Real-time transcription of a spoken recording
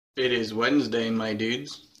It is Wednesday, my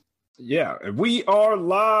dudes. Yeah, and we are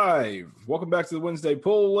live. Welcome back to the Wednesday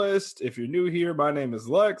Pull List. If you're new here, my name is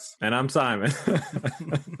Lex. And I'm Simon.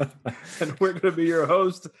 And we're going to be your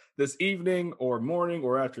host this evening or morning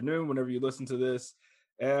or afternoon, whenever you listen to this.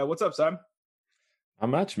 What's up, Simon? Not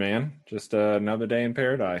much, man. Just another day in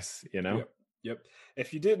paradise, you know? Yep.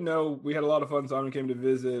 If you didn't know, we had a lot of fun. Simon came to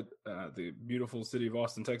visit the beautiful city of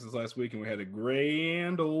Austin, Texas last week, and we had a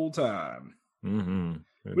grand old time. Mm-hmm.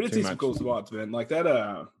 We did see some cool spots, man. Like that,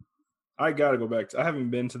 I got to go back. I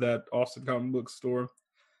haven't been to that Austin comic book store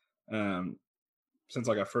since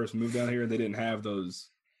like I first moved down here. They didn't have those,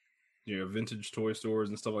 vintage toy stores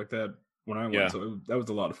and stuff like that when I went. Yeah. So that was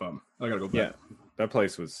a lot of fun. I got to go back. Yeah, that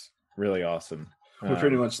place was really awesome. We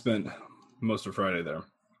pretty much spent most of Friday there.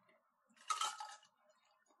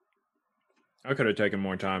 I could have taken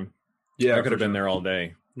more time. Yeah, I could have been there all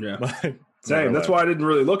day. Yeah, same. That's why I didn't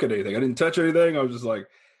really look at anything. I didn't touch anything. I was just like,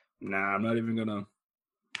 nah, I'm not even gonna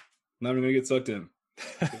get sucked in.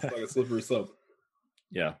 It's like a slippery slope.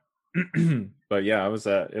 Yeah. But yeah, it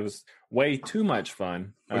was way too much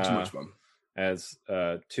fun. Way too much fun. As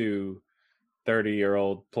two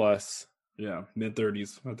 30-year-old plus. Yeah,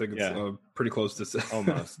 mid-30s. I think it's pretty close to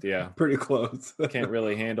almost, yeah. Pretty close. Can't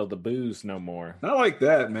really handle the booze no more. Not like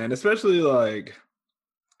that, man. Especially like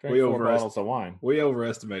bottles of wine. We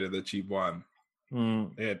overestimated the cheap wine.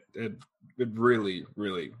 Mm. It really,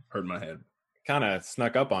 really hurt my head. Kind of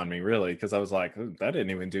snuck up on me, really, because I was like, that didn't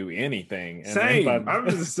even do anything. And same. I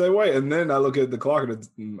was the same way. And then I look at the clock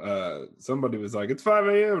and somebody was like, it's 5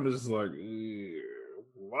 a.m. And it's just like,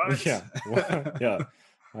 what? Yeah. Yeah.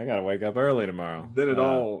 I got to wake up early tomorrow. Then it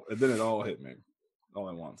all hit me all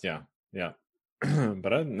at once. Yeah. Yeah.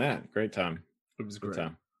 But other than that, great time. It was great. Good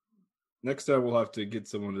time. Next time we'll have to get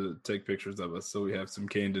someone to take pictures of us so we have some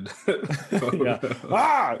candid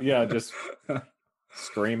Yeah, just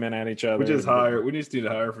screaming at each other. We just need to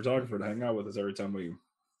hire a photographer to hang out with us every time we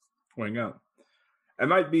hang out. I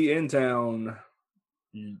might be in town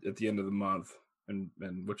at the end of the month in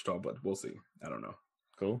Wichita, but we'll see. I don't know.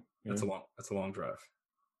 Cool. Yeah. That's a long drive.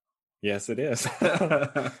 Yes, it is.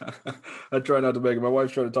 I try not to make it. My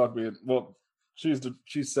wife's trying to talk me. Well,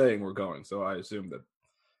 she's saying we're going, so I assume that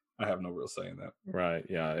I have no real say in that. Right.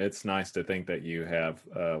 Yeah. It's nice to think that you have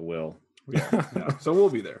will. Yeah. So we'll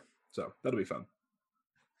be there. So that'll be fun.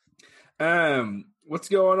 What's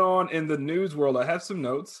going on in the news world? I have some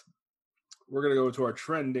notes. We're going to go to our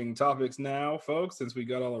trending topics now, folks, since we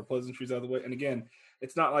got all our pleasantries out of the way. And again,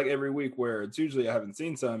 it's not like every week where it's usually I haven't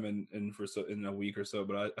seen some in a week or so,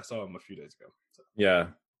 but I saw them a few days ago. So. Yeah.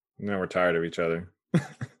 Now we're tired of each other.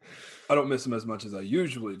 I don't miss them as much as I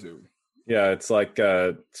usually do. Yeah, it's like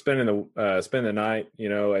spending the night,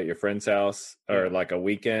 at your friend's house or like a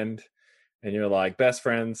weekend, and you're like best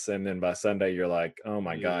friends, and then by Sunday you're like, oh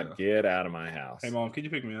my God, get out of my house. Hey mom, can you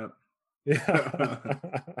pick me up? Yeah.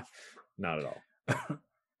 Not at all.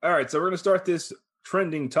 All right, so we're going to start this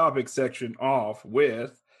trending topic section off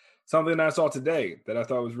with something I saw today that I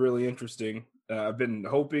thought was really interesting. I've been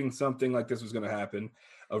hoping something like this was going to happen.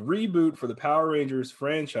 A reboot for the Power Rangers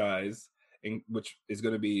franchise, which is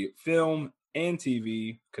going to be film and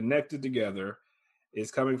TV connected together,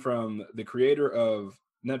 is coming from the creator of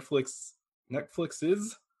Netflix's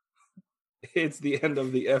It's the End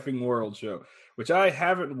of the Effing World show, which I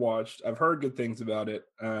haven't watched. I've heard good things about it.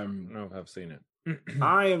 No, I've seen it.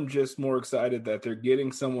 I am just more excited that they're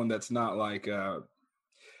getting someone that's not like I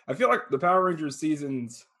feel like the Power Rangers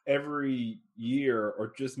seasons every year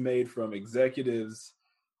are just made from executives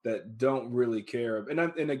that don't really care.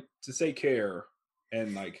 And to say care,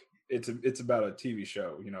 and like it's about a TV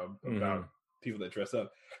show, about people that dress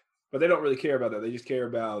up, but they don't really care about that. They just care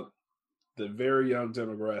about the very young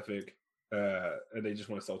demographic, and they just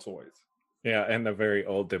want to sell toys. Yeah, and the very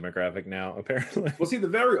old demographic now, apparently. Well, see, the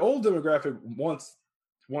very old demographic wants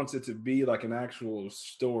it to be like an actual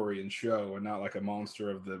story and show, and not like a monster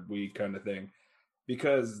of the week kind of thing,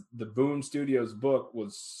 because the Boom Studios book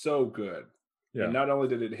was so good. Yeah. And not only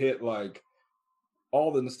did it hit like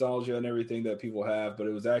all the nostalgia and everything that people have, but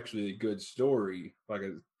it was actually a good story, like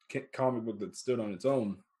a comic book that stood on its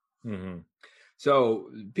own. Mm-hmm. So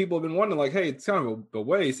people have been wondering, like, hey, it's kind of a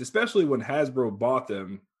waste, especially when Hasbro bought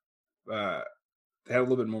them. They had a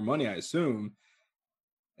little bit more money, I assume.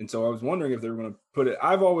 And so I was wondering if they were going to put it.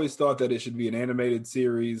 I've always thought that it should be an animated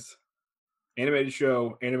series, animated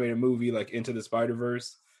show, animated movie, like Into the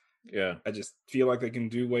Spider-Verse. Yeah. I just feel like they can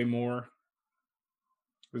do way more.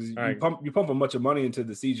 You pump a bunch of money into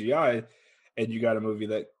the CGI, and you got a movie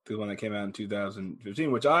the one that came out in 2015,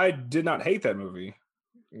 which I did not hate that movie.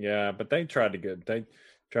 Yeah, but they tried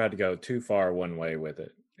to go too far one way with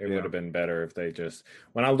it. It would have been better if they just.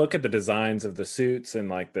 When I look at the designs of the suits and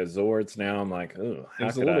like the Zords now, I'm like, oh,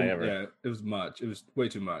 how could I ever? Yeah, it was much. It was way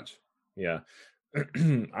too much. Yeah.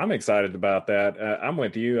 I'm excited about that. I'm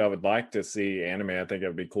with you. I would like to see anime. I think it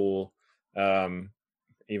would be cool.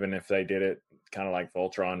 Even if they did it kind of like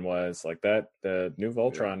Voltron was like that. The new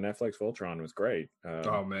Voltron, Netflix Voltron was great.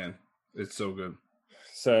 Oh man, it's so good.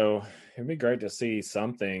 So it'd be great to see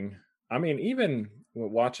something. I mean, even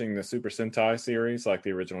watching the Super Sentai series, like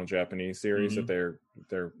the original Japanese series that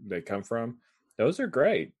they come from, those are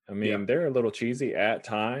great. I mean, they're a little cheesy at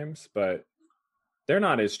times, but they're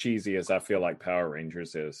not as cheesy as I feel like Power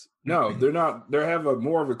Rangers is. No, they're not. They have a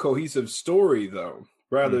more of a cohesive story though,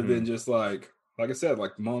 rather than just like I said,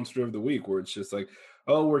 like Monster of the Week, where it's just like,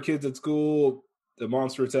 oh, we're kids at school, the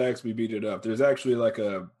monster attacks, we beat it up. There's actually like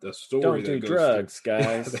a story. Don't do drugs,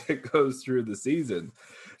 guys. That goes through the season.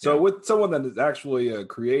 So with someone that is actually a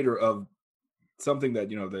creator of something that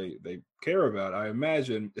they care about, I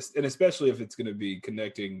imagine, and especially if it's going to be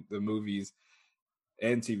connecting the movies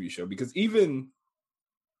and TV show, because even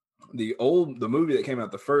the movie that came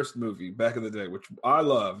out, the first movie back in the day, which I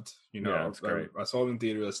loved, it's great. I saw it in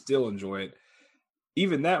theater, I still enjoy it.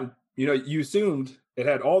 Even that, you assumed it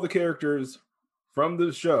had all the characters from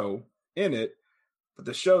the show in it, but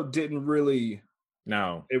the show didn't really.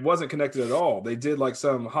 No, it wasn't connected at all. They did like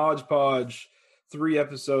some hodgepodge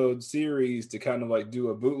 3-episode series to kind of like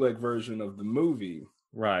do a bootleg version of the movie.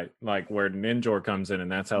 Right, like where Ninjor comes in, and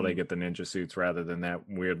that's how they get the ninja suits, rather than that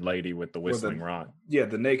weird lady with the whistling rod. Yeah,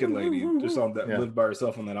 the naked lady just on that lived by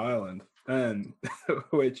herself on that island, and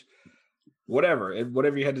which whatever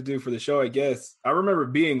you had to do for the show, I guess. I remember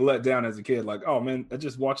being let down as a kid, like, oh man, I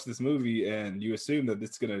just watched this movie, and you assume that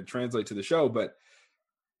it's going to translate to the show, but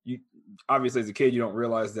you obviously as a kid you don't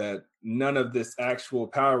realize that none of this actual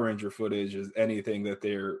Power Ranger footage is anything that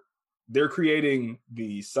they're creating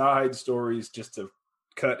the side stories just to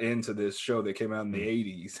cut into this show that came out in the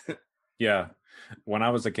 80s. Yeah. When I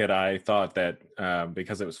was a kid, I thought that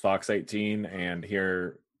because it was Fox 18, and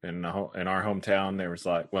here in our hometown, there was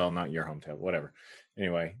like, well, not your hometown, whatever.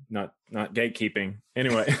 Anyway, not gatekeeping.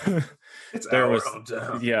 Anyway, it's our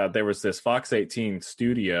hometown. Yeah, there was this Fox 18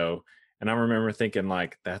 studio, and I remember thinking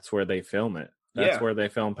like, that's where they film it. That's where they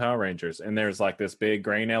film Power Rangers. And there's like this big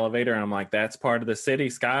grain elevator. And I'm like, that's part of the city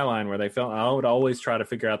skyline where they film. I would always try to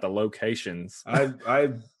figure out the locations. I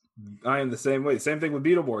am the same way. Same thing with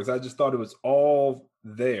Beetleborgs. I just thought it was all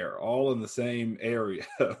there, all in the same area.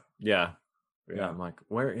 Yeah. I'm like,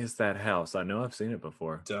 where is that house? I know I've seen it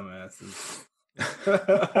before. Dumbasses.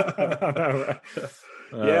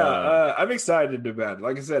 I'm excited about it.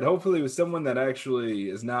 Like I said, hopefully with someone that actually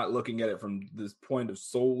is not looking at it from this point of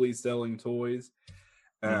solely selling toys.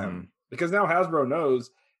 Because now Hasbro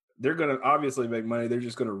knows they're going to obviously make money. They're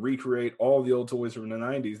just going to recreate all the old toys from the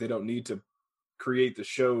 90s. They don't need to create the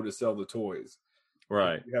show to sell the toys.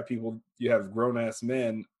 Right. You have grown-ass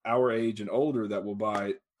men our age and older that will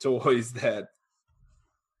buy toys that,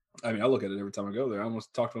 I mean, I look at it every time I go there. I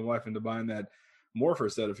almost talked my wife into buying that Morpher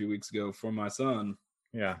set a few weeks ago for my son.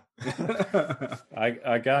 Yeah.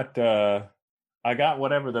 I got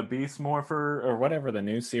whatever the Beast Morpher or whatever the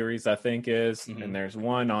new series I think is, and there's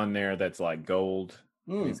one on there that's like gold.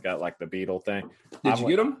 He's got like the beetle thing. Did you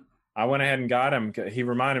get him? I went ahead and got him. He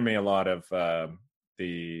reminded me a lot of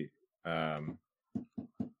the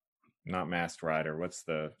not Masked Rider. What's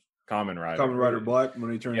the Kamen Rider? Kamen Rider Black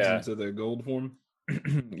when he turns into the gold form.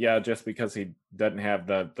 Yeah, just because he doesn't have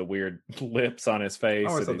the weird lips on his face,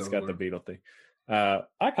 and he's got the beetle thing. I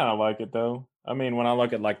kind of like it though. I mean, when I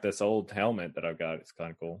look at like this old helmet that I've got, it's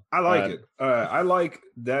kind of cool. I like it. I like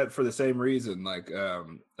that for the same reason. Like,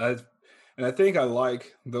 and I think I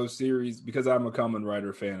like those series because I'm a Kamen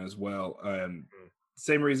Rider fan as well.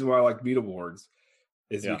 Same reason why I like Beetleborgs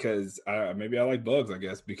is because maybe I like bugs, I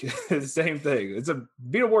guess, because it's the same thing.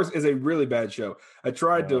 Beetleborgs is a really bad show. I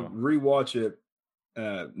tried to rewatch it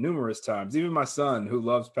numerous times. Even my son, who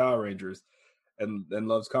loves Power Rangers and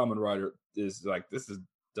loves Kamen Rider, is like, this is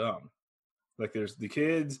dumb. Like, there's the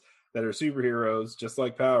kids that are superheroes just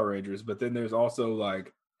like Power Rangers, but then there's also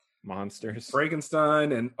like monsters,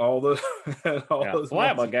 Frankenstein, and all those those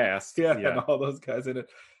Flabbergast, and all those guys in it.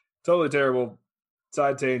 Totally terrible.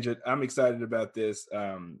 Side tangent. I'm excited about this.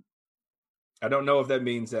 I don't know if that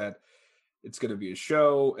means that it's going to be a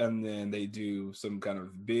show and then they do some kind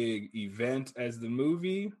of big event as the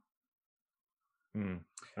movie.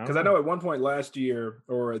 Because I know at one point last year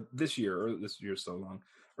or this year's so long.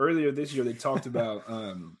 Earlier this year, they talked about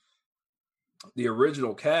the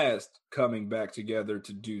original cast coming back together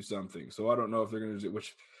to do something. So I don't know if they're going to do,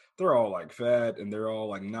 which they're all like fat and they're all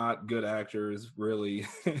like not good actors, really.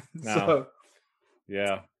 No.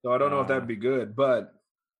 Yeah. So I don't know if that'd be good, but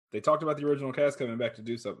they talked about the original cast coming back to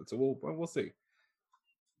do something. So we'll see.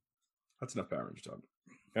 That's enough Power Rangers talk.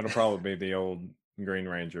 It'll probably be the old Green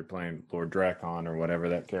Ranger playing Lord Drakon or whatever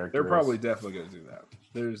that character They're probably is. definitely going to do that.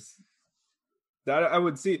 There's that I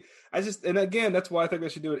would see. And again, that's why I think they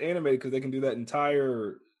should do it animated, because they can do that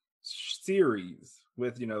entire series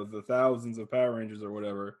with, the thousands of Power Rangers or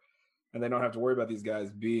whatever, and they don't have to worry about these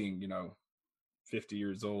guys being, 50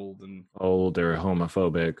 years old and old or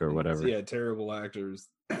homophobic or whatever. Yeah, terrible actors.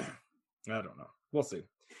 I don't know. We'll see.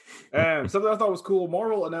 And something I thought was cool,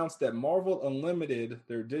 Marvel announced that Marvel Unlimited,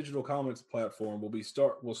 their digital comics platform,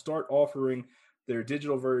 will start offering their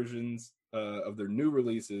digital versions of their new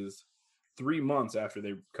releases 3 months after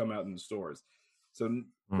they come out in the stores. So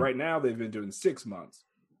right now they've been doing 6 months.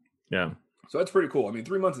 Yeah. So that's pretty cool. I mean,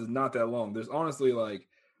 3 months is not that long. There's honestly like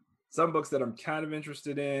some books that I'm kind of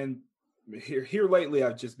interested in. Here lately,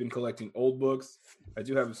 I've just been collecting old books. I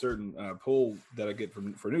do have a certain pull that I get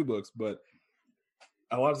for new books, but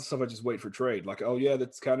a lot of the stuff I just wait for trade. Like, oh yeah,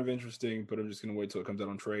 that's kind of interesting, but I'm just going to wait till it comes out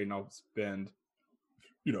on trade, and I'll spend,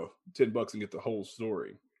 $10 and get the whole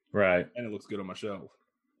story. Right. And it looks good on my shelf.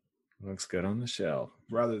 Looks good on the shelf.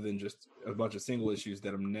 Rather than just a bunch of single issues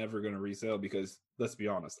that I'm never going to resell, because let's be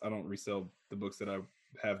honest, I don't resell the books that I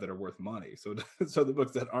have that are worth money. So the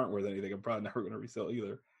books that aren't worth anything, I'm probably never going to resell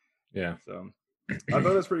either. Yeah. So I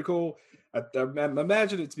thought that's pretty cool. I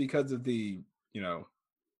imagine it's because of the,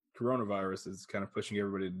 coronavirus is kind of pushing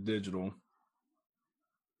everybody to digital.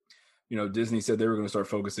 Disney said they were going to start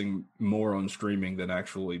focusing more on streaming than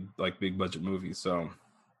actually like big budget movies. So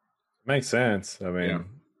makes sense. I mean,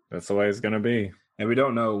 that's the way it's going to be. And we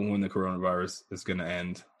don't know when the coronavirus is going to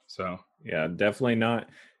end. So yeah, definitely not.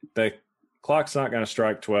 The clock's not going to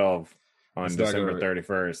strike 12 on December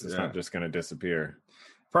 31st. It's not just going to disappear.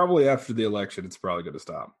 Probably after the election, it's probably going to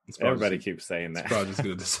stop. Everybody keeps saying that. It's probably just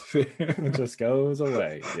going to disappear. It just goes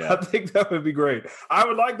away. Yeah, I think that would be great. I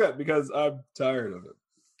would like that because I'm tired of it.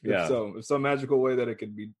 Yeah. If some magical way that it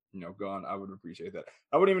could be, gone, I would appreciate that.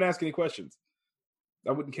 I wouldn't even ask any questions.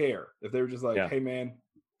 I wouldn't care if they were just like, "Hey, man,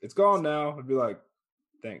 it's gone now." I'd be like,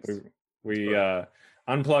 "Thanks." We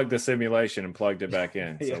unplugged the simulation and plugged it back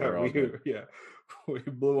in. So we're all good. We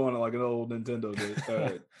blew on it like an old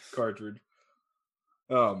Nintendo cartridge.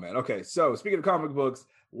 Oh man. Okay. So speaking of comic books,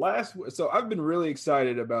 I've been really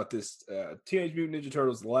excited about this Teenage Mutant Ninja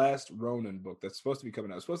Turtles Last Ronin book that's supposed to be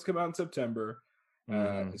coming out. It's supposed to come out in September.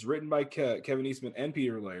 It's written by Kevin Eastman and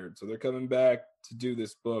Peter Laird. So they're coming back to do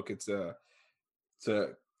this book. It's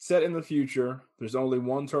set in the future. There's only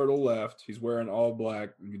one turtle left. He's wearing all black.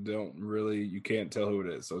 You can't tell who it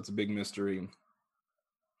is. So it's a big mystery.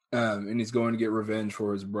 And he's going to get revenge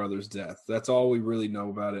for his brother's death. That's all we really know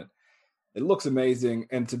about it. It looks amazing,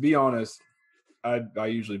 and to be honest, I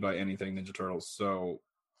usually buy anything Ninja Turtles, so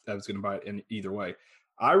I was going to buy it in either way.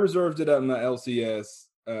 I reserved it on the LCS.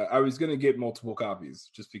 I was going to get multiple copies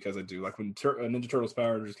just because I do. Like when Ninja Turtles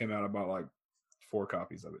Power Rangers came out, I bought like 4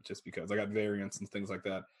 copies of it just because I got variants and things like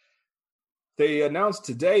that. They announced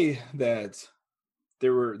today that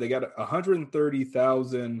they got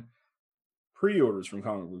 130,000 pre-orders from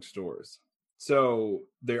comic book stores, so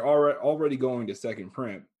they're already going to second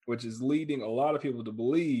print, which is leading a lot of people to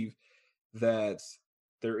believe that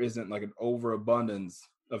there isn't like an overabundance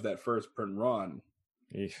of that first print run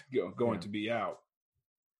going to be out.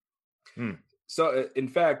 So in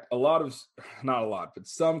fact, not a lot, but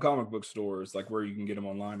some comic book stores, like where you can get them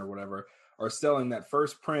online or whatever, are selling that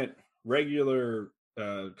first print regular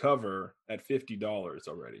cover at $50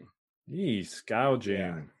 already. Yeesh,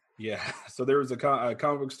 gouging. Yeah. So there was a comic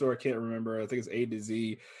book store, I can't remember, I think it's A to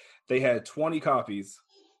Z. They had 20 copies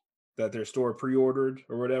that their store pre-ordered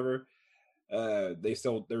or whatever. They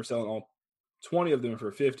were selling all 20 of them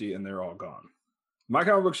for $50, and they're all gone. My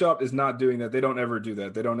comic book shop is not doing that. They don't ever do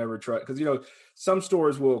that. They don't ever try, because some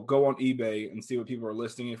stores will go on eBay and see what people are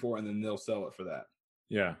listing it for, and then they'll sell it for that.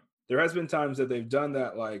 Yeah. There has been times that they've done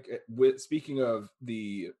that, like speaking of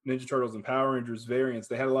the Ninja Turtles and Power Rangers variants,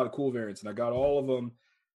 they had a lot of cool variants, and I got all of them,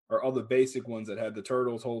 or all the basic ones that had the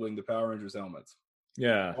turtles holding the Power Rangers helmets.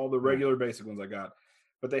 Yeah. All the regular basic ones I got.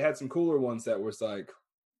 But they had some cooler ones that was like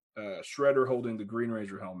Shredder holding the Green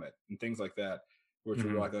Ranger helmet and things like that, which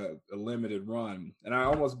were like a limited run. And I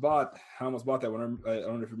almost bought that one. I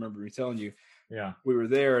don't know if you remember me telling you. Yeah. We were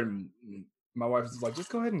there, and my wife was like,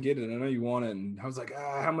 "Just go ahead and get it. I know you want it." And I was like,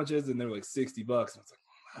 "How much is it?" And they were like $60. And I was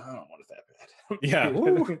like, "I don't want it that bad." Yeah. I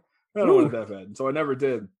don't want it that bad. And so I never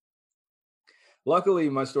did. Luckily,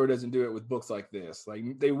 my store doesn't do it with books like this.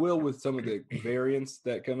 Like they will with some of the variants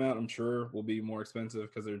that come out. I'm sure will be more expensive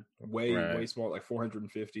because they're way small, like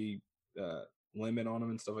 450 limit on them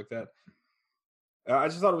and stuff like that. I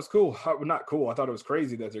just thought it was cool. Not cool. I thought it was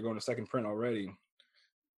crazy that they're going to second print already.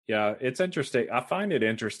 Yeah, it's interesting. I find it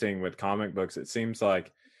interesting with comic books. It seems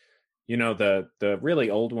like, you know, the really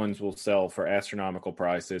old ones will sell for astronomical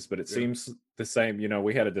prices, but it seems the same. You know,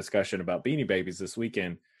 we had a discussion about Beanie Babies this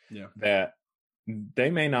weekend. Yeah. That they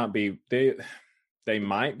may not be they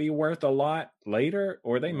might be worth a lot later,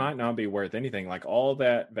 or they might not be worth anything. Like all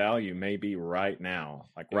that value may be right now.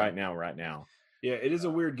 Like right now. Yeah, it is a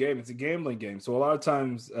weird game. It's a gambling game. So a lot of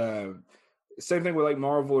times, same thing with like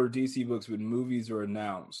Marvel or DC books, when movies are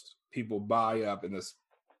announced, people buy up and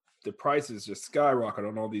the prices just skyrocket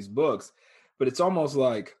on all these books. But it's almost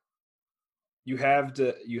like you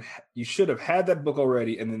should have had that book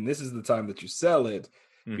already, and then this is the time that you sell it,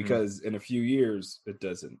 because in a few years it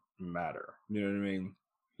doesn't matter. You know what I mean?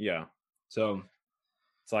 Yeah. So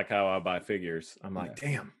it's like how I buy figures. I'm like,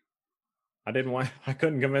 damn, I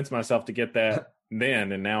couldn't convince myself to get that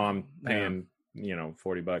then, and now I'm paying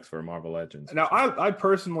 $40 for Marvel Legends. Now I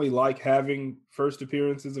personally like having first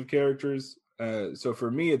appearances of characters. So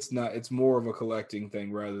for me, it's more of a collecting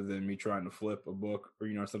thing rather than me trying to flip a book or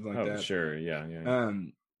something like that. Oh, sure, yeah.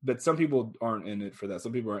 But some people aren't in it for that.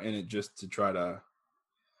 Some people are in it just to try to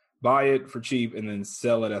buy it for cheap and then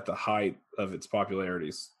sell it at the height of its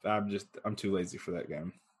popularities. I'm too lazy for that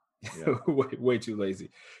game. Yeah. way too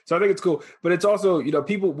lazy. So I think it's cool, but it's also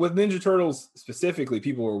people with Ninja Turtles specifically.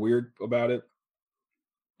 People are weird about it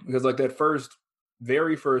because like that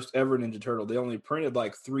very first ever Ninja Turtle, they only printed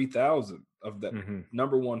like 3,000 of that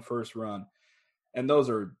number one first run, and those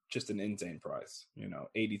are just an insane price.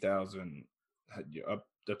 $80,000 up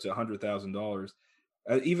to $100,000.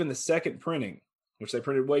 Even the second printing, which they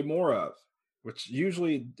printed way more of, which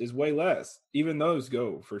usually is way less, even those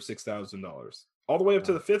go for $6,000. All the way up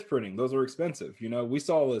to the fifth printing. Those are expensive. We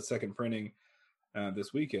saw the second printing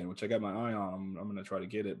this weekend, which I got my eye on. I'm going to try to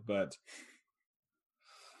get it, but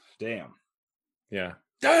damn. Yeah.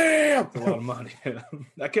 Damn! That's a lot of money.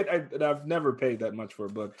 I've never paid that much for a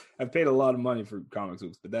book. I've paid a lot of money for comic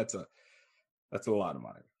books, but that's a lot of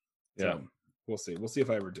money. Yeah. So we'll see. We'll see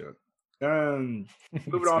if I ever do it.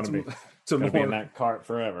 Moving on to more. Be in that cart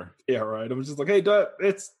forever. Yeah, right. I'm just like, hey,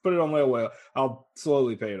 it's put it on layaway. I'll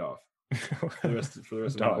slowly pay it off for the rest of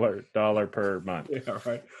the dollar per month. Yeah,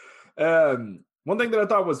 right. One thing that I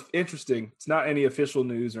thought was interesting, it's not any official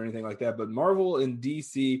news or anything like that, but Marvel and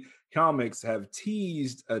DC Comics have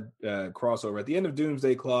teased a crossover. At the end of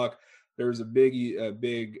Doomsday Clock, there was a big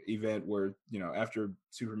event where, after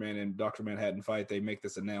Superman and Dr. Manhattan fight, they make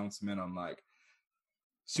this announcement on like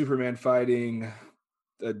Superman fighting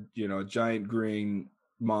a giant green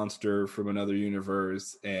monster from another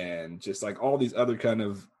universe, and just like all these other kind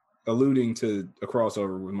of alluding to a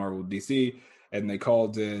crossover with Marvel and DC, and they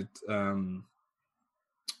called it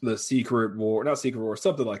the Secret War, not Secret War,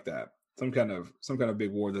 something like that. Some kind of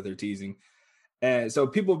big war that they're teasing. And so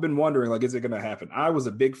people have been wondering, like, is it going to happen? I was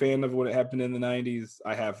a big fan of what happened in the 90s.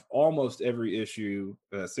 I have almost every issue,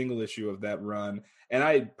 a single issue of that run. And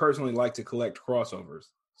I personally like to collect crossovers.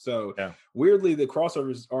 So weirdly, the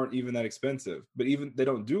crossovers aren't even that expensive, but even they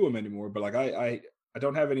don't do them anymore. But like, I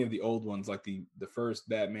don't have any of the old ones, like the first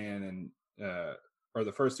Batman and, or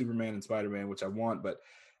the first Superman and Spider-Man, which I want, but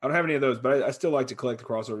I don't have any of those, but I still like to collect the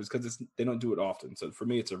crossovers because they don't do it often. So for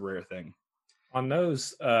me, it's a rare thing. On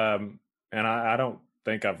those, and I don't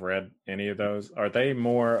think I've read any of those. Are they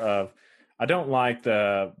more of? I don't like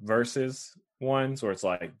the versus ones where it's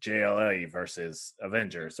like JLA versus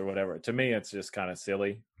Avengers or whatever. To me, it's just kind of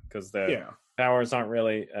silly because the powers aren't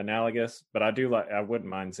really analogous. But I wouldn't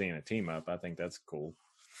mind seeing a team up. I think that's cool.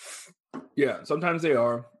 Yeah, sometimes they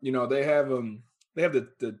are. They have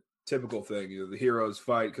the typical thing, the heroes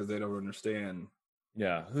fight because they don't understand.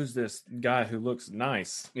 Yeah, who's this guy who looks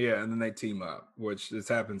nice? Yeah, and then they team up, which this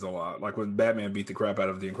happens a lot. Like when Batman beat the crap out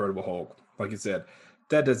of the Incredible Hulk. Like you said,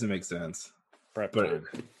 that doesn't make sense. But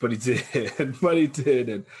he did. But he did,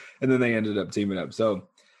 and then they ended up teaming up. So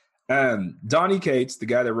Donny Cates, the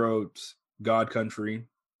guy that wrote God Country,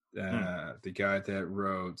 the guy that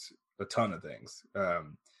wrote a ton of things.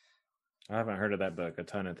 I haven't heard of that book, A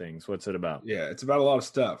Ton of Things. What's it about? Yeah, it's about a lot of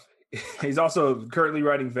stuff. He's also currently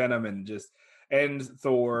writing Venom and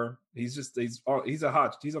Thor. He's on a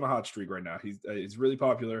hot streak right now. He's really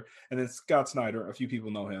popular. And then Scott Snyder, a few people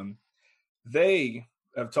know him. They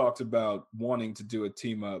have talked about wanting to do a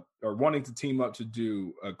team up to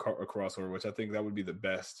do a crossover, which I think that would be the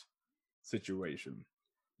best situation.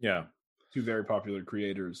 Yeah, two very popular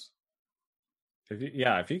creators.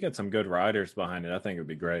 If you get some good writers behind it, I think it would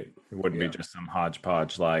be great. It wouldn't be just some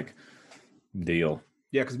hodgepodge like deal.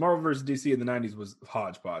 Yeah, because Marvel vs. DC in the 90s was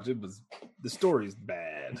hodgepodge. The story's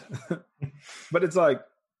bad. But it's like,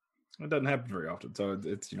 It doesn't happen very often, so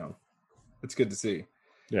it's it's good to see.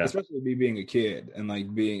 Yeah. Especially me being a kid and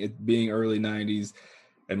like being early '90s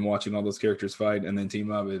and watching all those characters fight and then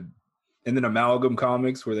team up, and then Amalgam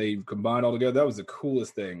Comics where they combined all together. That was the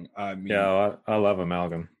coolest thing. I mean, yeah, I love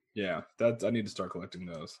Amalgam. Yeah, I need to start collecting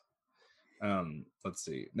those. Let's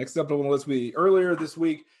see. Next up on the list, earlier this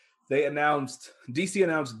week DC announced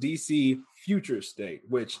DC Future State,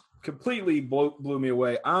 which completely blew me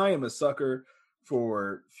away. I am a sucker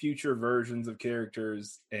for future versions of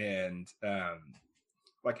characters and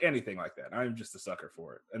like anything like that. I'm just a sucker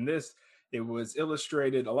for it. And it was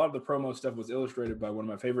illustrated. A lot of the promo stuff was illustrated by one of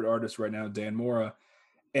my favorite artists right now, Dan Mora,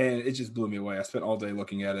 and it just blew me away. I spent all day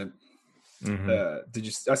looking at it.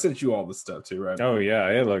 Mm-hmm. I sent you all the stuff too, right? Oh yeah,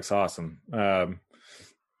 it looks awesome. I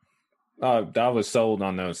was sold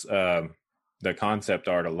on those. The concept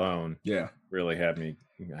art alone, really had me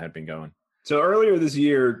going. So earlier this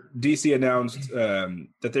year, DC announced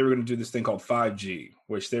that they were going to do this thing called 5G,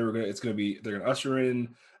 which they're going to usher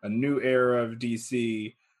in a new era of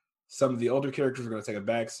DC. Some of the older characters are going to take a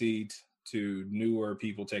backseat to newer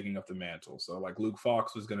people taking up the mantle. So like Luke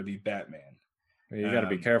Fox was going to be Batman. You got to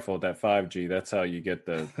be careful with that 5G. That's how you get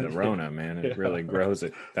the Rona, man. It really grows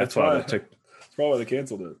it. That's why they took. That's probably why they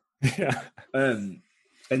canceled it. Yeah. And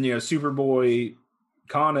Superboy,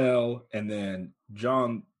 Con-El, and then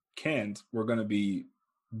John Kent were going to be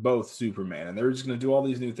both Superman, and they're just going to do all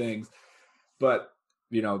these new things. But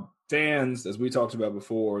fans, as we talked about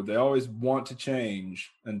before, they always want to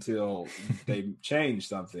change until they change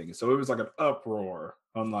something. So it was like an uproar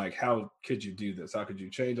on like, how could you do this? How could you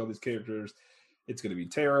change all these characters? It's going to be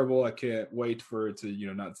terrible. I can't wait for it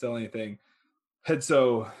to not sell anything. And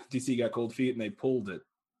so DC got cold feet and they pulled it.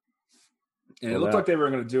 And it looked like they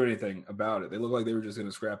weren't going to do anything about it. They looked like they were just going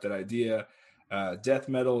to scrap that idea. Death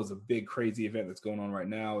Metal is a big, crazy event that's going on right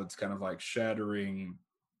now. It's kind of like shattering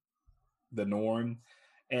the norm.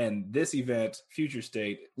 And this event, Future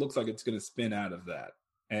State, looks like it's going to spin out of that.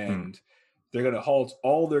 And they're going to halt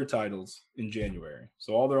all their titles in January.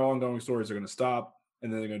 So all their ongoing stories are going to stop.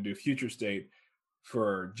 And then they're going to do Future State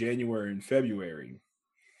for January and February,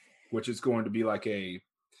 which is going to be like it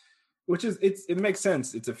makes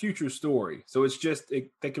sense. It's a future story. So it's just,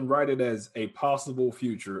 they can write it as a possible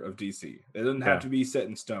future of DC. It doesn't have to be set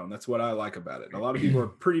in stone. That's what I like about it. A lot of people are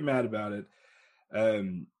pretty mad about it. A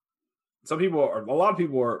lot of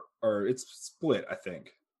people are it's split, I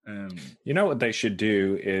think. What they should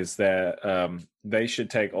do is that they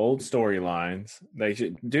should take old storylines. They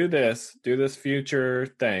should do this future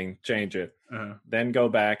thing, change it, then go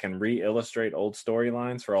back and re-illustrate old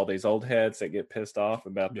storylines for all these old heads that get pissed off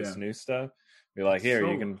about this new stuff. Be like, here,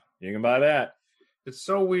 you can buy that. It's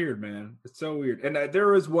so weird, man. It's so weird. And there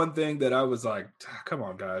was one thing that I was like, come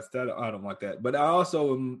on, guys, I don't like that. But I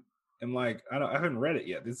also am like, I haven't read it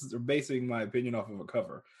yet. They're basing my opinion off of a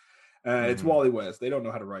cover. It's Wally West. They don't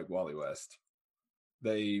know how to write Wally West.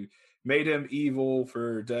 They made him evil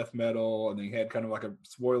for Death Metal, and they had kind of like a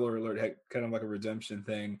spoiler alert, had kind of like a redemption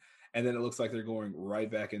thing. And then it looks like they're going right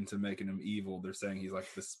back into making him evil. They're saying he's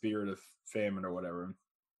like the spirit of famine or whatever.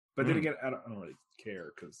 But then again, I don't really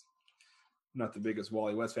care because I'm not the biggest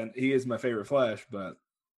Wally West fan. He is my favorite Flash, but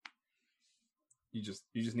you just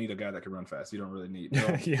need a guy that can run fast. You don't really need.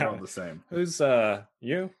 They're all the same. Who's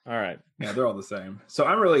you? All right. Yeah, they're all the same. So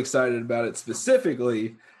I'm really excited about it.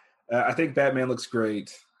 Specifically, I think Batman looks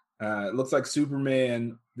great. It looks like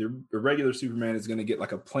Superman, the regular Superman, is going to get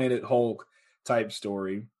like a Planet Hulk type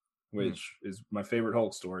story, which is my favorite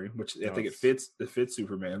Hulk story. Which I think it fits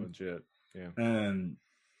Superman. Legit. Yeah.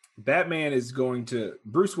 Batman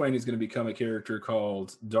Bruce Wayne is going to become a character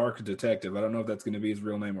called Dark Detective. I don't know if that's going to be his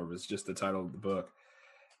real name or if it's just the title of the book,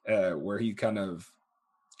 where he kind of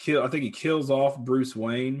I think he kills off Bruce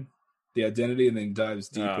Wayne, the identity, and then dives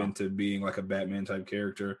deep into being like a Batman type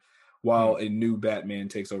character, while a new Batman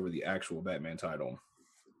takes over the actual Batman title.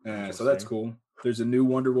 So that's cool. There's a new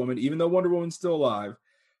Wonder Woman, even though Wonder Woman's still alive.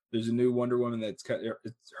 There's a new Wonder Woman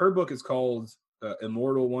her book is called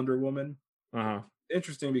Immortal Wonder Woman.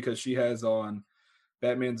 Interesting because she has on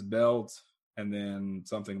Batman's belt and then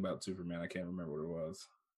something about Superman. I can't remember what it was.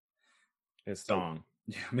 His thong.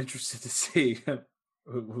 Yeah, I'm interested to see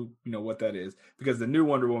who what that is, because the new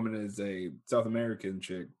Wonder Woman is a South American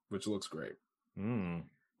chick, which looks great.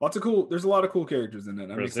 Lots of cool. There's a lot of cool characters in it.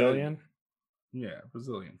 I'm Brazilian. Excited. Yeah,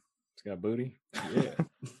 Brazilian. It's got booty.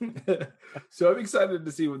 Yeah. So I'm excited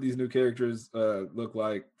to see what these new characters look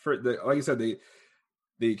like. Like I said,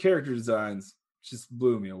 the character designs just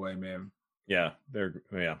blew me away, man. Yeah,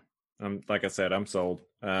 like I said, I'm sold.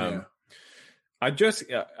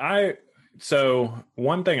 So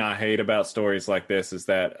one thing I hate about stories like this is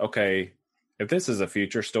that, okay, if this is a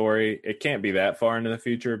future story, it can't be that far into the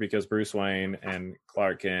future because Bruce Wayne and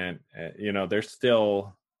Clark Kent, they're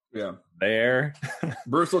still there.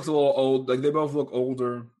 Bruce looks a little old. Like, they both look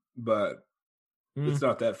older, but it's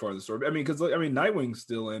not that far in the story. I mean, because Nightwing's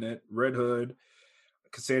still in it. Red Hood,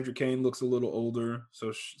 Cassandra Cain looks a little older,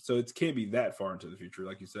 so it can't be that far into the future,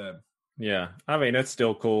 like you said. Yeah, I mean, it's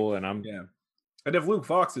still cool, and And if Luke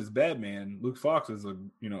Fox is Batman, Luke Fox is a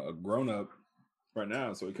grown up right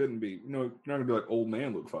now, so it couldn't be. You're not gonna be like old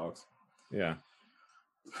man Luke Fox. Yeah,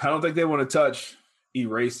 I don't think they want to touch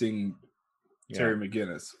erasing Terry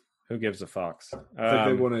McGinnis. Who gives a fox? I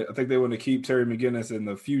think they want to keep Terry McGinnis in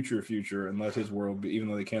the future and let his world be, even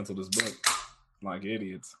though they canceled his book, like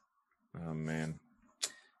idiots. Oh man.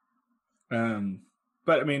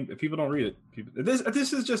 But I mean, if people don't read it,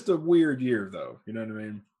 this is just a weird year, though. You know what I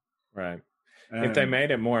mean? Right. If they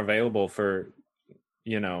made it more available for,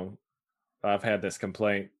 I've had this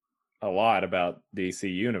complaint a lot about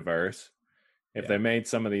DC Universe. If they made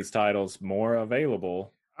some of these titles more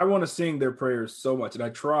available, I want to sing their prayers so much, and I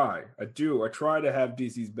try to have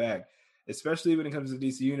DC's back, especially when it comes to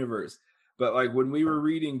DC Universe. But like when we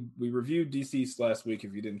reviewed DC's last week.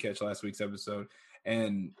 If you didn't catch last week's episode.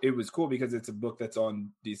 And it was cool because it's a book that's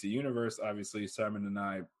on DC Universe. Obviously, Simon and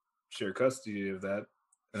I share custody of that,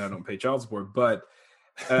 and I don't pay child support. But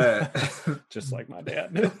just like my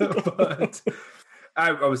dad. But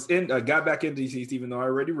I got back in DC, even though I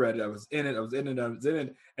already read it. I was in it,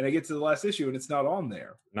 and I get to the last issue, and it's not on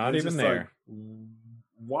there. Not even there. Like,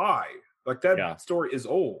 why? Like, that story is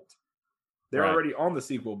old. They're already on the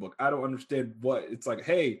sequel book. I don't understand what it's like.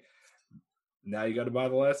 Hey, now you got to buy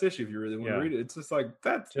the last issue if you really want to read it. It's just like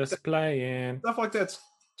playing stuff like that's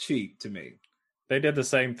cheap to me. They did the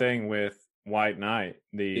same thing with White Knight,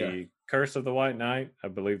 the Curse of the White Knight, I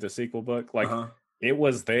believe the sequel book. Like it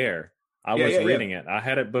was there. I was reading it. I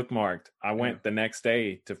had it bookmarked. I went the next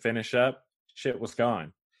day to finish up. Shit was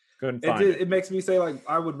gone. Couldn't find it. It makes me say, like,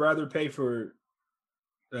 I would rather pay for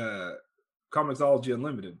Comixology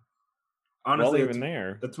Unlimited. Honestly,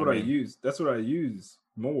 that's what I use. That's what I use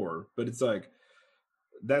more. But it's like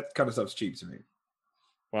that kind of stuff's cheap to me.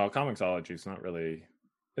 Well, Comixology is not really.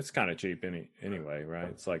 It's kind of cheap anyway, right?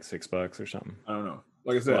 It's like $6 or something. I don't know.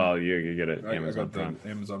 Like I said, well, you get it. Amazon Prime.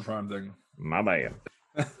 Amazon Prime thing. My bad.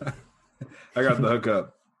 I got the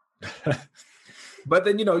hookup. But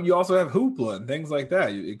then you also have Hoopla and things like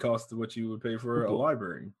that. It costs what you would pay for a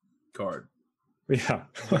library card. Yeah,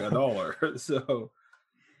 like $1. So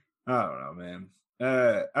I don't know,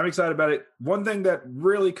 man. I'm excited about it. One thing that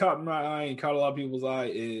really caught my eye and caught a lot of people's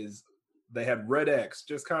eye is they had Red X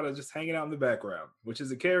just hanging out in the background, which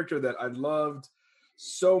is a character that I loved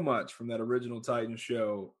so much from that original Titan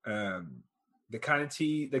show. They kind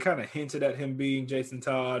of hinted at him being Jason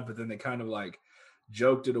Todd, but then they kind of like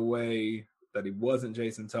joked it away that he wasn't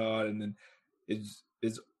Jason Todd, and then his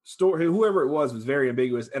story, whoever it was very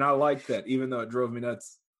ambiguous, and I liked that, even though it drove me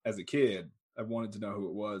nuts as a kid. I wanted to know who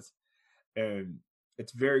it was, and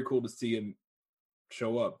it's very cool to see him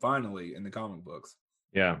show up finally in the comic books.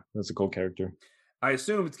 Yeah, that's a cool character. I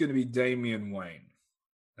assume it's going to be Damian Wayne.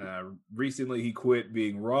 Recently, he quit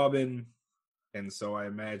being Robin, and so I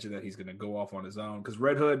imagine that he's going to go off on his own, because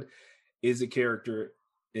Red Hood is a character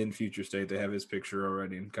in Future State. They have his picture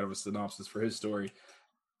already and kind of a synopsis for his story.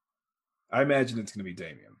 I imagine it's going to be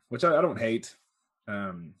Damian, which I don't hate.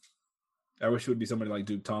 I wish it would be somebody like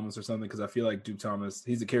Duke Thomas or something, because I feel like Duke Thomas,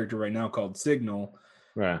 he's a character right now called Signal,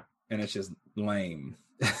 right? And it's just lame.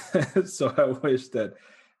 So I wish that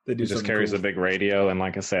they do. He just carries a big radio and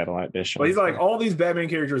like a satellite dish. Well, he's like all these Batman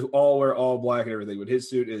characters all wear all black and everything, but his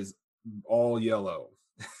suit is all yellow.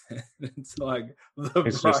 It's like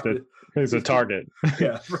he's a target.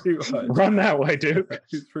 Yeah, pretty much. Run that way, Duke.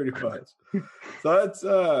 He's pretty much. So that's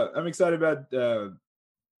I'm excited about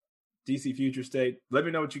DC Future State. Let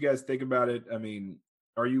me know what you guys think about it. I mean,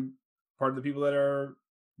 are you part of the people that are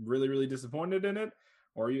really, really disappointed in it,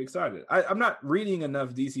 or are you excited? I'm not reading enough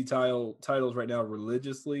DC titles right now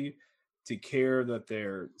religiously to care that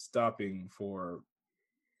they're stopping for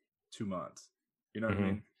 2 months. You know what I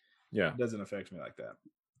mean? Yeah. It doesn't affect me like that.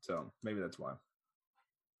 So maybe that's why.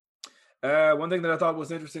 One thing that I thought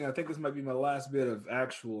was interesting, I think this might be my last bit of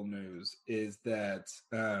actual news, is that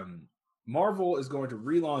Marvel is going to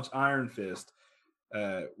relaunch Iron Fist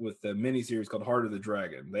with a miniseries called Heart of the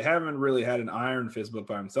Dragon. They haven't really had an Iron Fist book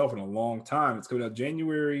by himself in a long time. It's coming out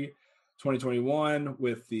January 2021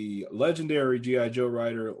 with the legendary G.I. Joe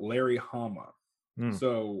writer Larry Hama.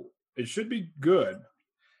 So it should be good.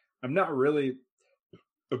 I'm not really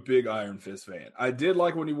a big Iron Fist fan. I did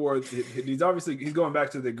like when he wore he's going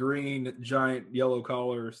back to the green giant yellow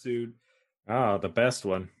collar suit, Oh, the best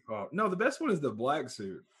one. Oh no, the best one is the black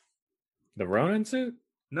suit. The Ronin suit?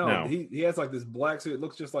 No. He has like this black suit. It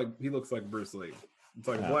looks just like he looks like Bruce Lee. It's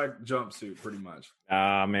like a Oh. black jumpsuit, pretty much.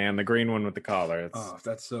 Ah, man, the green one with the collar. It's, Oh,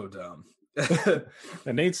 that's so dumb.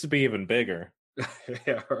 it needs to be even bigger.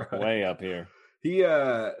 Yeah, right. Way up here.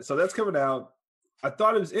 So that's coming out. I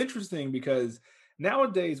thought it was interesting because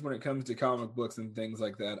nowadays when it comes to comic books and things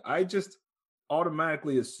like that, I just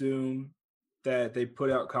automatically assume that they put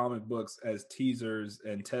out comic books as teasers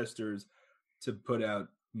and testers to put out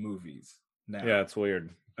movies now. Yeah, it's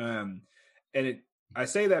weird. I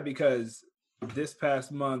say that because this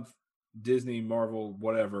past month, Disney, Marvel,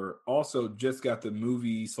 whatever, also just got the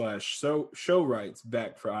movie / show rights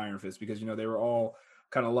back for Iron Fist because, they were all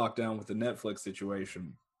kind of locked down with the Netflix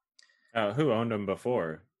situation. Who owned them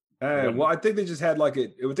before? Well, I think they just had I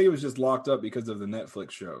think it was just locked up because of the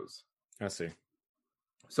Netflix shows. I see.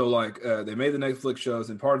 So they made the Netflix shows,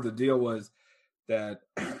 and part of the deal was that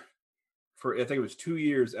for I think it was 2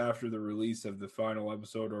 years after the release of the final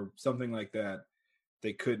episode or something like that,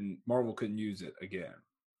 Marvel couldn't use it again.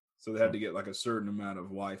 So they had to get a certain amount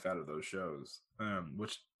of life out of those shows.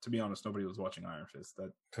 Which, to be honest, nobody was watching Iron Fist.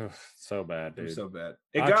 That so bad, dude. So bad.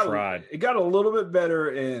 Tried. It got a little bit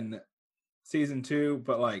better in season 2,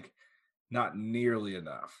 but not nearly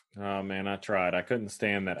enough. Oh man, I tried. I couldn't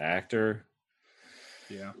stand that actor.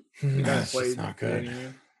 Yeah, That's just not good.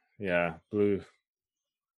 Yeah, Blue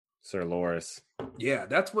Sir Loris. Yeah,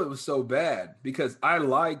 that's what was so bad because I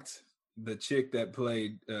liked the chick that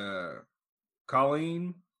played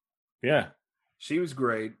Colleen. Yeah, she was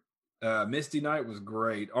great. Misty Knight was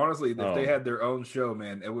great. Honestly, if they had their own show,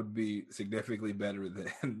 man, it would be significantly better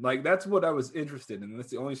than that's what I was interested in. That's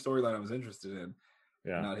the only storyline I was interested in.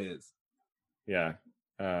 Yeah, not his. Yeah,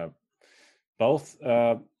 both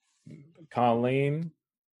Colleen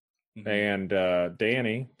and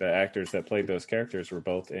Danny, the actors that played those characters, were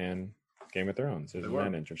both in Game of Thrones. Isn't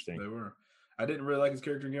that interesting? They were. I didn't really like his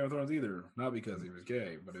character in Game of Thrones either. Not because he was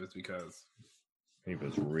gay, but it was because he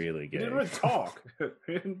was really gay. He didn't really talk.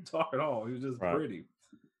 He didn't talk at all. He was just pretty.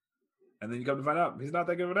 And then you come to find out he's not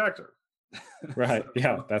that good of an actor. Right.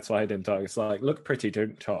 Yeah. That's why I didn't talk. It's like, look pretty,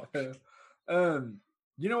 don't talk.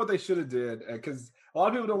 You know what they should have did? Because a lot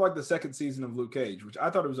of people don't like the second season of Luke Cage, which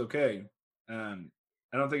I thought it was okay. I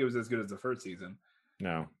don't think it was as good as the first season.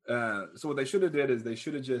 No. So what they should have did is they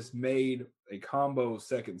should have just made a combo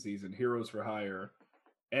second season, Heroes for Hire.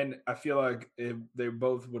 And I feel like they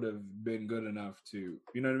both would have been good enough to,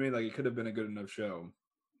 you know what I mean? It could have been a good enough show.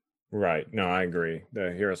 Right. No, I agree.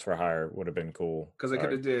 The Heroes for Hire would have been cool. Because they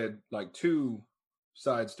could have did 2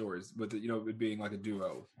 side stories with it being a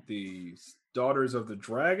duo. The Daughters of the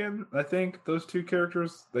Dragon, I think, those 2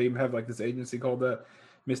 characters, they have this agency called that.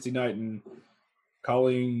 Misty Knight and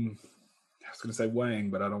Colleen, I was going to say Wang,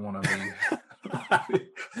 but I don't want to be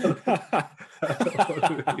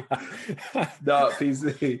not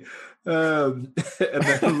PC. And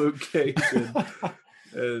then Luke Cage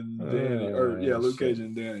and Danny, Luke Cage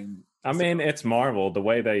and Danny. I mean, it's Marvel, the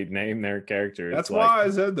way they name their characters. That's why I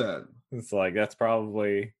said that. It's that's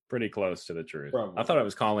probably pretty close to the truth. Probably. I thought it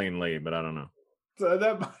was Colleen Lee, but I don't know. So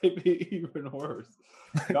that might be even worse.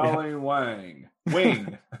 Colleen Wang.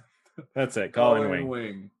 Wing. That's it. Colleen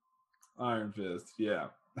Wing. Iron Fist. Yeah.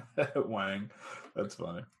 Wang. That's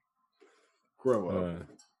funny. Grow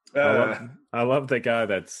up. I love the guy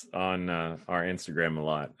that's on our Instagram a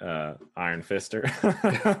lot. Iron Fister.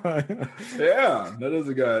 Yeah, that is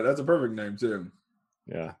a guy. That's a perfect name too.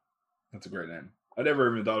 Yeah. That's a great name. I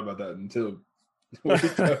never even thought about that until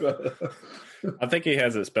I think he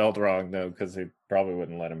has it spelled wrong though, because he probably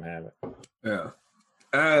wouldn't let him have it. Yeah.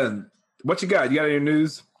 And what you got? You got any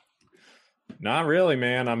news? Not really,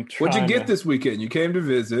 man. I'm trying. What'd you get this weekend? You came to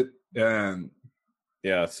visit, and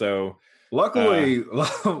yeah. So luckily,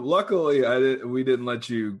 we didn't let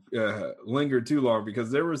you linger too long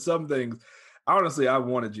because there were some things. Honestly, I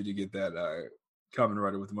wanted you to get that Kamen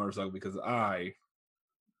Rider with the motorcycle because I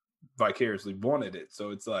vicariously wanted it.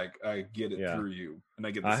 So it's I get it through you, and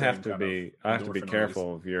I get. I have to be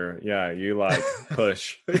careful of your. Yeah, you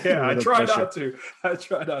push. Yeah, I try not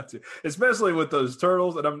to. Especially with those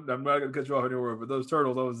turtles, and I'm not going to cut you off anywhere. But those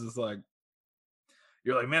turtles, I was just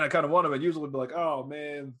you're like, man, I kind of want them. And usually be like, oh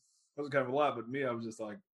man, that was kind of a lot. But me, I was just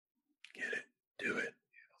like, get it, do it.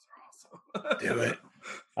 Yeah, those are awesome. Do it.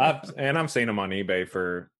 I'm seeing them on eBay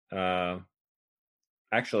for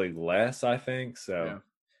actually less, I think. So. Yeah.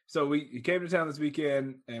 So we came to town this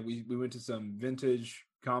weekend, and we went to some vintage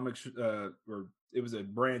comics, or it was a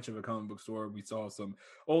branch of a comic book store. We saw some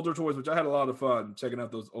older toys, which I had a lot of fun checking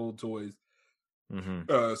out those old toys.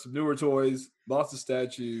 Mm-hmm. Some newer toys, lots of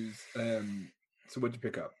statues. So what'd you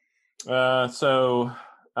pick up? So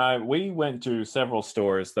we went to several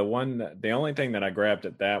stores. The only thing that I grabbed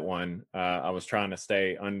at that one, I was trying to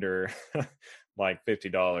stay under like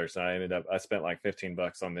 $50. I spent like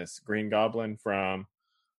 $15 on this Green Goblin from,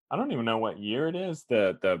 I don't even know what year it is.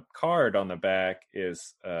 The card on the back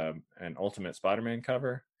is an Ultimate Spider-Man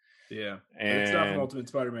cover. Yeah, and it's not from Ultimate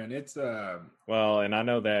Spider-Man. It's well, and I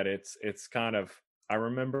know that it's kind of, I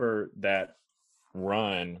remember that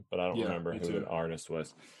run, but I don't remember who the artist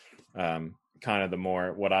was. Kind of the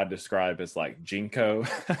more what I describe as like Jinko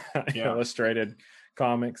illustrated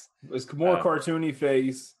comics. It's more cartoony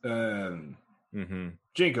face.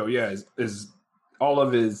 Jinko, is all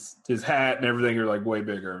of his hat and everything are like way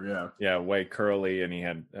bigger. Yeah, way curly, and he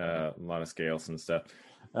had a lot of scales and stuff.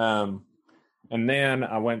 And then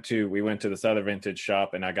we went to this other vintage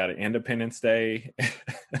shop, and I got an Independence Day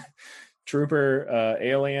Trooper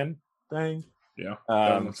alien thing. Yeah.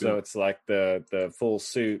 So it's like the full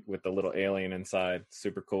suit with the little alien inside.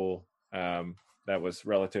 Super cool. That was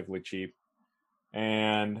relatively cheap.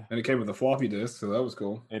 And it came with a floppy disk, so that was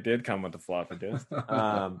cool. It did come with a floppy disk.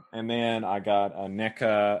 And then I got a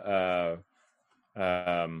NECA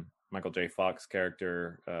Michael J. Fox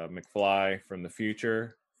character, McFly from the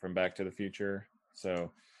future, from Back to the Future.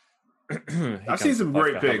 So I've seen some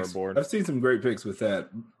great pics. I've seen some great pics with that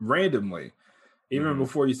randomly. Even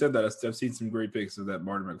before you said that, I've seen some great pics of that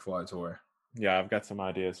Marty McFly toy. Yeah, I've got some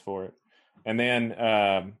ideas for it. And then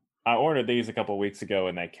I ordered these a couple of weeks ago,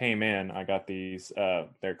 and they came in. I got these.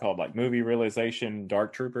 They're called like Movie Realization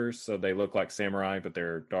Dark Troopers. So they look like samurai, but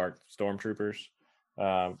they're dark stormtroopers.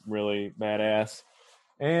 Really badass.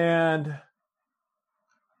 And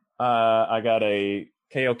I got a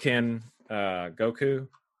Kaioken Goku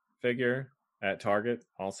figure at Target,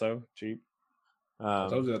 also cheap. I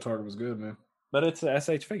told you that Target was good, man. But it's the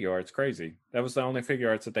SH Figure Arts. Crazy. That was the only figure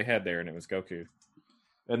arts that they had there, and it was Goku.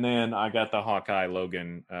 And then I got the Hawkeye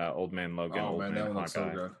Logan, Old Man Logan. Oh, man, that one looks so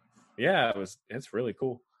good. Yeah, it's really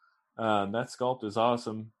cool. That sculpt is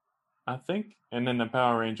awesome, I think. And then the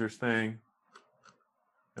Power Rangers thing.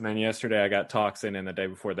 And then yesterday I got Toxin, and the day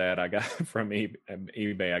before that I got from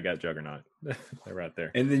eBay, I got Juggernaut. They're right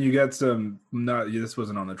there. And then you got some, this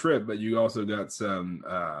wasn't on the trip, but you also got some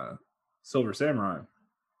Silver Samurai.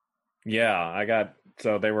 Yeah,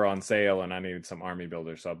 so they were on sale, and I needed some army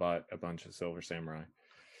builders, so I bought a bunch of Silver Samurai.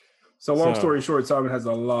 So long story short, Simon has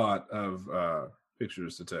a lot of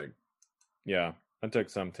pictures to take. Yeah, I took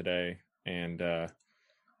some today, and I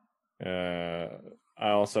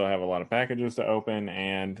also have a lot of packages to open,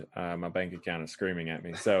 and my bank account is screaming at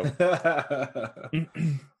me. So, but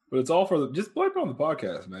it's all for just blame it on the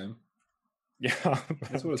podcast, man. Yeah,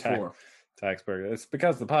 that's what it's for. Taxburger. It's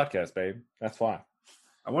because of the podcast, babe. That's why.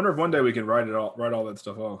 I wonder if one day we can write all that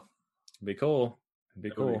stuff off. Be cool.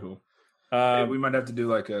 Be cool. We might have to do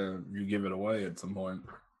like you give it away at some point.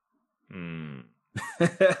 All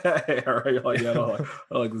right, you're like, yeah,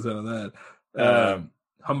 I like the sound of that.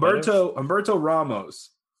 Humberto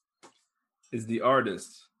Ramos is the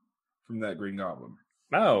artist from that Green Goblin.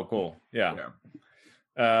 Oh, cool. Yeah.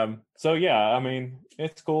 So yeah, I mean,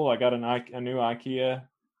 it's cool. I got a new IKEA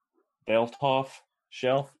Delthoff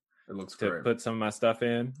shelf. It looks to great. Put some of my stuff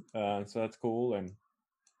in. So that's cool. And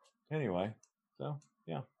anyway, so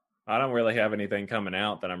yeah, I don't really have anything coming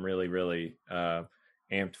out that I'm really, really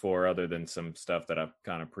amped for, other than some stuff that I've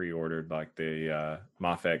kind of pre-ordered, like the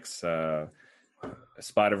Mafex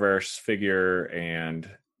Spider-Verse figure, and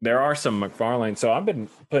there are some McFarlane. So I've been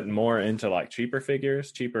putting more into like cheaper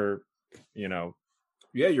figures, Yeah,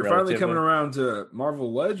 you're finally coming around to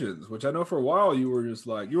Marvel Legends, which I know for a while you were just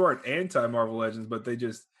like, you weren't anti-Marvel Legends, but they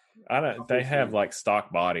just they have like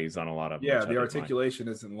stock bodies on a lot of them. Yeah, the articulation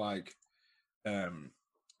isn't like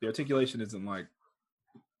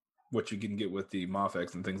what you can get with the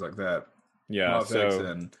Mafex and things like that. Yeah,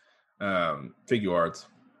 Mafex and Figure Arts.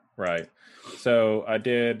 Right. So I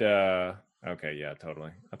did okay, yeah,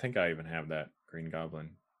 totally. I think I even have that Green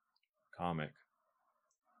Goblin comic.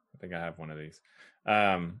 I think I have one of these.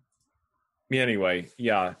 Anyway,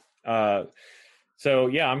 yeah. So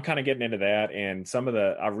yeah, I'm kind of getting into that, and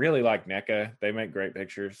I really like NECA. They make great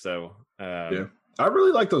pictures. So yeah, I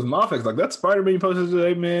really like those Mafex. Like that Spider-Man posted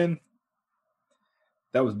today, man.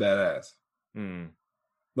 That was badass.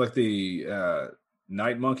 Like the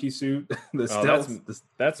Night Monkey suit. That's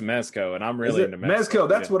Mezco, and I'm really into Mezco.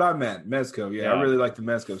 That's what I meant. Mezco. Yeah, I really like the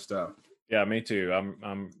Mezco stuff. Yeah, me too.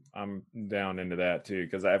 I'm down into that too,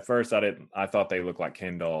 because at first I thought they looked like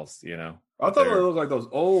Ken dolls. I thought they looked like those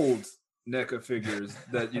old NECA figures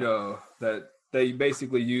that that they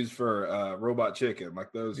basically use for Robot Chicken,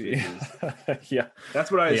 like those figures. Yeah,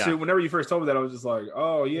 that's what I assumed. Whenever you first told me that, I was just like,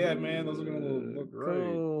 "Oh yeah, man, those are gonna look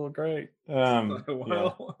great." look great.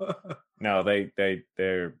 Well, No,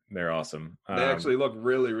 they're awesome. they actually look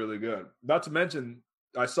really, really good. Not to mention,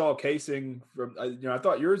 I saw a casing from. I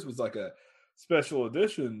thought yours was like a special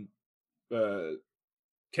edition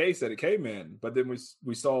case that it came in, but then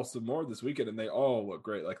we saw some more this weekend, and they all look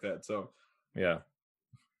great like that. So yeah,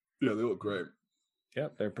 they look great.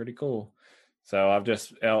 Yep, they're pretty cool. So I've just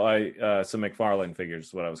some McFarlane figures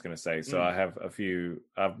is what I was going to say. So I have a few.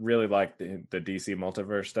 I really like the DC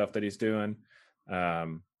multiverse stuff that he's doing. I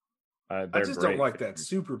just don't like that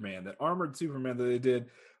Superman, that armored Superman that they did.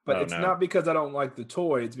 But it's not because I don't like the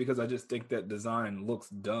toy. It's because I just think that design looks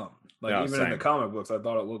dumb. Like even in the comic books, I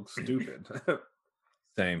thought it looked stupid.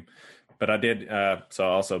 Same. But I did. So I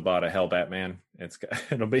also bought a Hell Batman.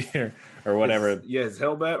 It'll be here or whatever. It's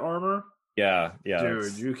Hellbat armor. Yeah.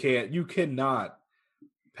 Dude, you cannot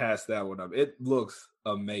pass that one up. It looks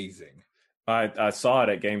amazing. I saw it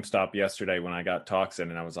at GameStop yesterday when I got Toxin,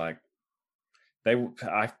 and I was like,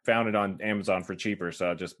 I found it on Amazon for cheaper, so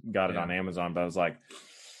I just got it on Amazon. But I was like,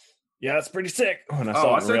 yeah, it's pretty sick when I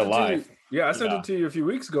saw it in real life. I sent it to you a few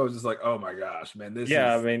weeks ago. I was just like, oh my gosh, man, this.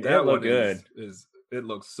 Yeah, I mean, it looked good. It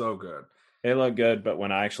looks so good. It looked good, but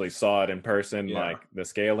when I actually saw it in person, like the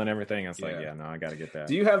scale and everything, I was like, no, I got to get that.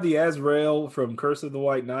 Do you have the Azrael from Curse of the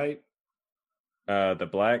White Knight? The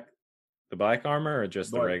black armor or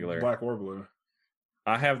just the regular? Black or blue?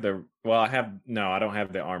 I have I don't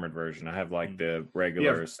have the armored version. I have like the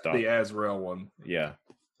regular stuff. The Azrael one. Yeah.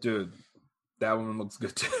 Dude, that one looks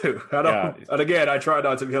good too. And again, I try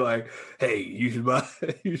not to be like, hey, you should buy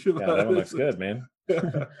that one looks good, man.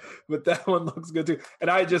 But that one looks good too. And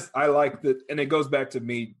I like that, and it goes back to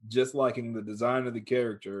me just liking the design of the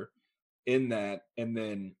character in that, and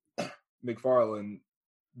then McFarlane,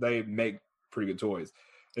 they make pretty good toys.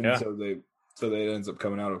 And so it ends up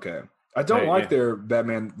coming out okay. I don't like their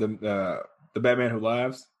Batman, the Batman Who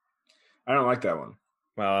Laughs. I don't like that one.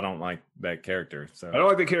 Well, I don't like that character. So I don't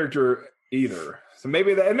like the character either. So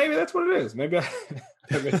maybe that's what it is. Maybe I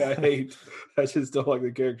just don't like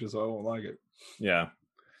the character, so I won't like it. Yeah.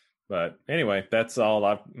 But anyway, that's all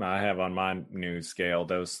I have on my news scale.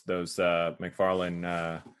 Those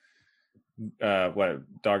McFarlane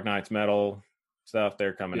Dark Knight's Metal stuff,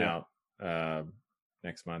 they're coming out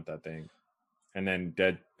next month, I think. And then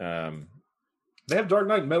they have Dark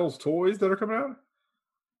Knight Metal's toys that are coming out?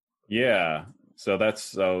 Yeah. So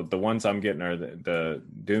the ones I'm getting are the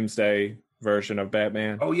Doomsday version of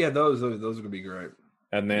Batman. Oh yeah, those are gonna be great.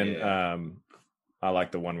 And then I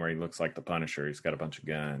like the one where he looks like the Punisher. He's got a bunch of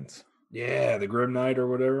guns. Yeah, the Grim Knight or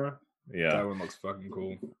whatever. Yeah. That one looks fucking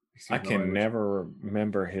cool. I can never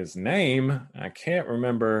remember his name. I can't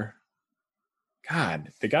remember.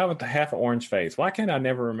 God, the guy with the half orange face. Why can't I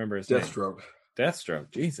never remember his name?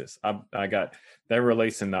 Deathstroke. Jesus. They're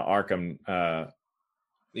releasing the Arkham the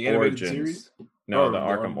animated Origins series? No, the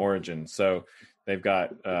Arkham Origins. So they've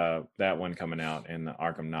got that one coming out in the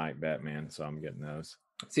Arkham Knight Batman. So I'm getting those.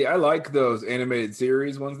 See, I like those animated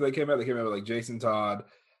series ones that came out. They came out with like Jason Todd,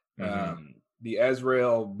 the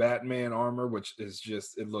Azrael Batman armor, which is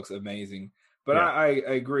just, it looks amazing. But I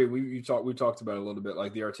agree. We talked about it a little bit.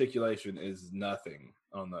 Like the articulation is nothing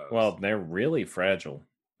on those. Well, they're really fragile.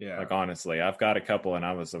 Yeah. Like honestly, I've got a couple and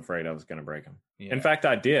I was afraid I was going to break them. Yeah. In fact,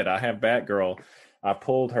 I did. I have Batgirl. I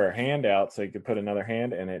pulled her hand out so you could put another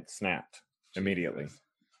hand and it snapped immediately.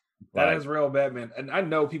 That Azrael Batman, and I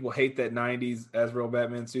know people hate that 90s Azrael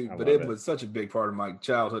Batman suit, but it was such a big part of my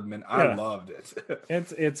childhood, man. I loved it.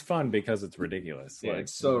 It's fun because it's ridiculous. Yeah,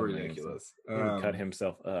 it's so ridiculous. He cut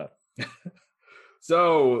himself up.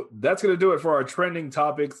 So that's going to do it for our trending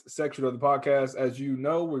topics section of the podcast. As you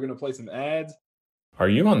know, we're going to play some ads. Are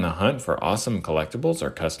you on the hunt for awesome collectibles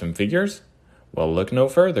or custom figures? Well, look no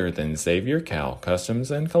further than Xavier Cal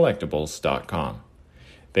Customs and Collectibles.com.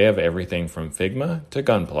 They have everything from Figma to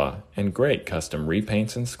Gunpla and great custom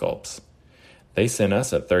repaints and sculpts. They sent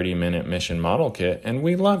us a 30-minute mission model kit and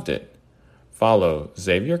we loved it. Follow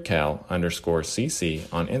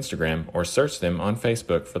XavierCal_CC on Instagram or search them on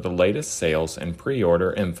Facebook for the latest sales and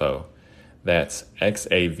pre-order info. That's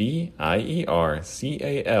XavierCal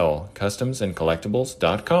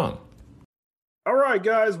CustomsandCollectibles.com. All right,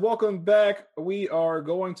 guys, welcome back. We are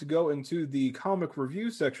going to go into the comic review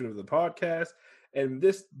section of the podcast. And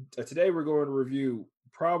today we're going to review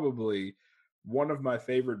probably one of my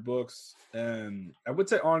favorite books. I would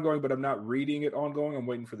say ongoing, but I'm not reading it ongoing. I'm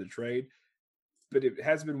waiting for the trade. But it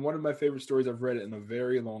has been one of my favorite stories. I've read it in a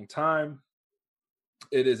very long time.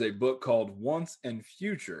 It is a book called Once and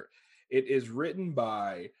Future. It is written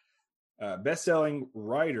by best-selling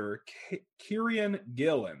writer Kieran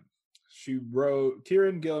Gillen.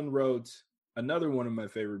 Kieran Gillen wrote another one of my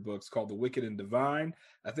favorite books called The Wicked and Divine.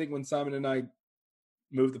 I think when Simon and I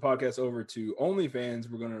moved the podcast over to OnlyFans,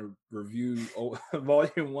 we're going to review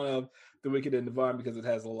volume 1 of The Wicked and Divine because it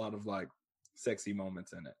has a lot of like sexy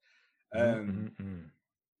moments in it.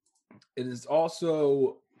 It is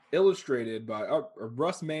also illustrated by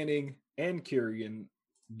Russ Manning and Kieran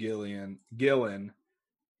Gillen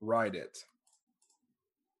write it.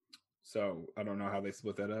 So I don't know how they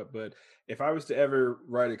split that up, but if I was to ever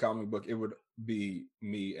write a comic book, it would be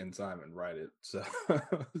me and Simon write it. So,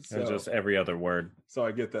 just every other word. So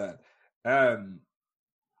I get that. And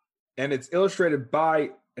it's illustrated by,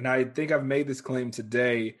 and I think I've made this claim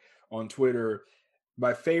today on Twitter,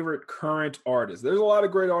 my favorite current artist. There's a lot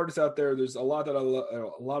of great artists out there. There's a lot that I love,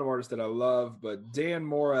 a lot of artists that I love, but Dan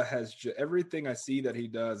Mora has everything I see that he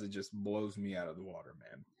does, it just blows me out of the water,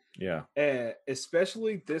 man. Yeah. And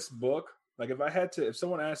especially this book, like if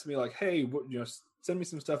someone asked me like, hey, send me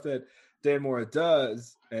some stuff that Dan Mora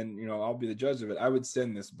does, and I'll be the judge of it, I would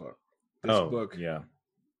send this book. Yeah.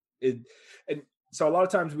 And so a lot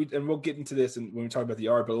of times we'll get into this when we talk about the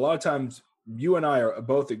art, but a lot of times you and I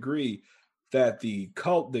both agree that the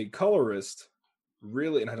colorist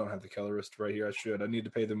really, and I don't have the colorist right here. I need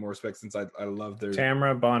to pay them more respect since I love their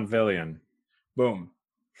Tamara Bonvillian. Boom.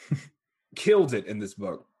 Killed it in this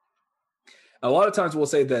book. A lot of times we'll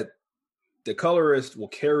say that the colorist will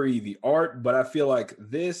carry the art, but I feel like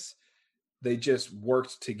they just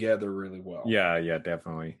worked together really well. Yeah,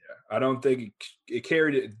 definitely. Yeah. I don't think it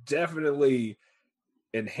carried it. Definitely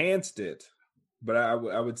enhanced it, but I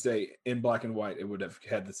would say in black and white, it would have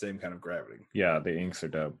had the same kind of gravity. Yeah, the inks are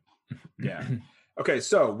dope. Yeah. Okay,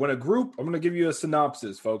 so I'm going to give you a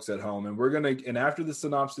synopsis, folks at home, and after the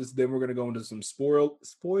synopsis, then we're going to go into some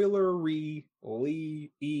spoilery,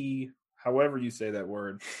 however you say that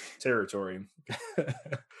word, territory.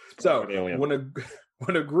 So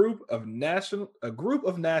when a group of national,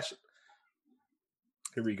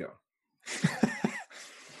 here we go.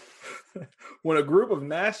 When a group of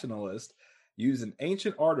nationalists use an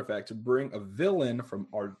ancient artifact to bring a villain from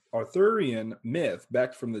Arthurian myth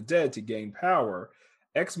back from the dead to gain power,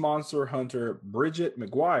 ex-monster hunter Bridget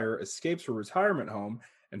McGuire escapes her retirement home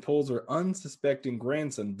and pulls her unsuspecting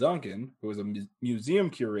grandson Duncan, who is a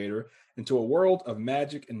museum curator, into a world of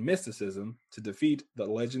magic and mysticism to defeat the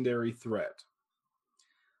legendary threat.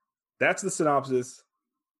 That's the synopsis.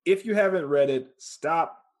 If you haven't read it,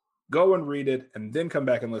 stop, go and read it, and then come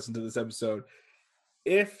back and listen to this episode.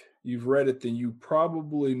 If you've read it, then you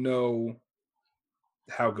probably know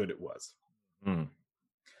how good it was.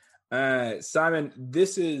 Simon,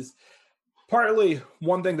 this is partly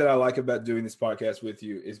one thing that I like about doing this podcast with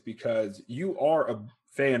you is because you are a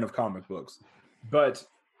fan of comic books, but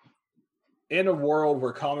in a world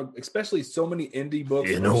where especially so many indie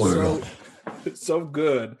books are so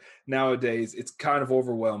good nowadays, it's kind of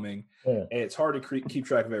overwhelming. And it's hard to keep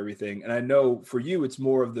track of everything. And I know for you, it's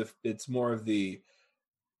more of the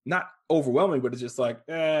not overwhelming, but it's just like,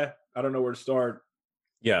 I don't know where to start.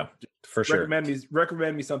 Yeah, for sure.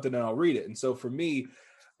 Recommend me something and I'll read it. And so for me,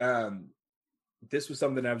 this was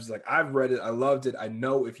something I was like, I've read it. I loved it. I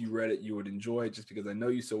know if you read it, you would enjoy it just because I know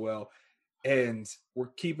you so well. And we're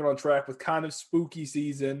keeping on track with kind of spooky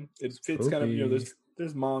season. It fits kind of,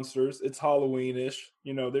 there's monsters. It's Halloween-ish.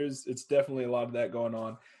 It's definitely a lot of that going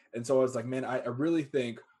on. And so I was like, man, I really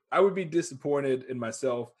think I would be disappointed in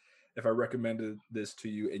myself if I recommended this to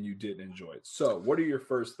you and you didn't enjoy it. So what are your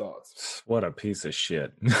first thoughts? What a piece of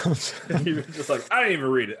shit. You were just like, I didn't even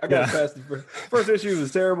read it. I got past the first issue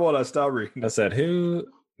was terrible and I stopped reading. I said, who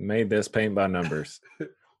made this paint by numbers?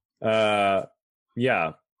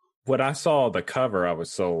 Yeah. When I saw the cover, I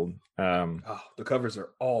was sold. The covers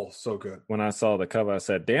are all so good. When I saw the cover, I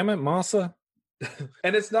said, damn it, Massa.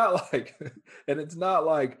 And it's not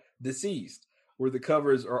like Deceased, where the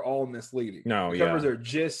covers are all misleading. No, the covers are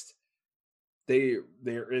just they're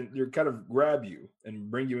kind of grab you and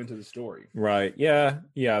bring you into the story. Right. Yeah.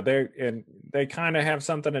 They kind of have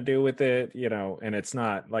something to do with it, and it's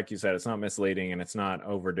not, like you said, it's not misleading and it's not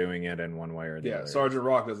overdoing it in one way or the other. Sergeant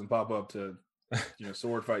Rock doesn't pop up to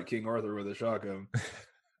sword fight King Arthur with a shotgun.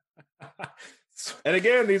 And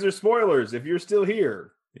again, these are spoilers. If you're still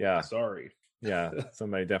here, sorry. Yeah,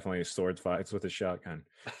 somebody definitely sword fights with a shotgun.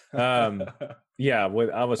 I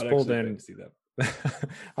was pulled in. See that.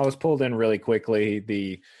 I was pulled in really quickly.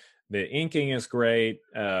 The inking is great.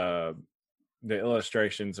 The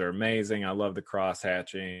illustrations are amazing. I love the cross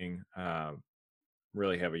hatching.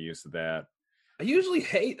 Really have a use of that. I usually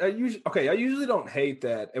don't hate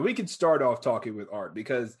that. And we can start off talking with art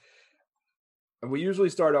because we usually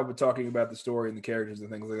start off with talking about the story and the characters and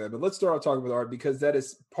things like that. But let's start off talking with art because that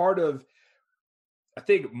is part of I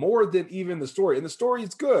think more than even the story, and the story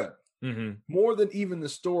is good. Mm-hmm. More than even the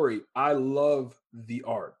story, I love the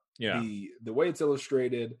art. Yeah. The way it's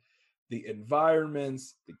illustrated, the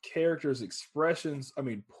environments, the characters' expressions, I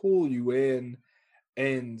mean, pull you in.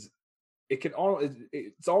 And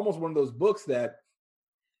it's almost one of those books that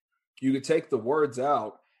you could take the words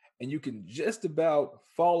out and you can just about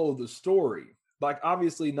follow the story. Like,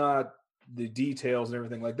 obviously not the details and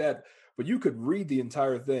everything like that, but you could read the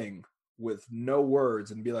entire thing with no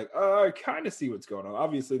words and be like, oh, I kind of see what's going on.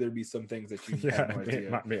 Obviously, there'd be some things that you have no idea.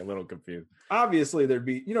 It might be a little confused. Obviously, there'd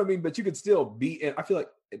be, you know what I mean? But you could still be, I feel like,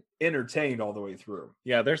 entertained all the way through.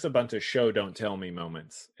 Yeah, there's a bunch of show don't tell me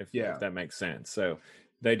moments, if that makes sense. So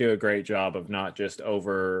they do a great job of not just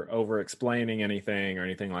over explaining anything or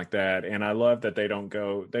anything like that. And I love that they don't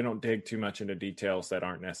dig too much into details that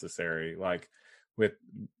aren't necessary, like with,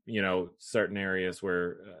 you know, certain areas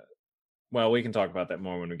where well, we can talk about that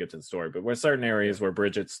more when we get to the story, but with certain areas where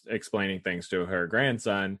Bridget's explaining things to her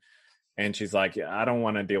grandson and she's like, yeah, I don't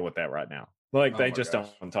want to deal with that right now. Like, they just don't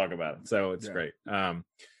want to talk about it. So it's great.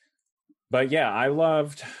 But yeah, I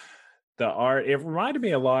loved the art. It reminded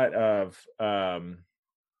me a lot of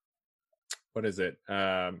what is it?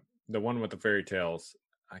 The one with the fairy tales.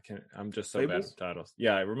 I'm just so Fables? bad at titles.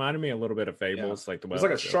 Yeah, it reminded me a little bit of Fables, like the it's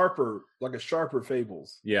like a sharper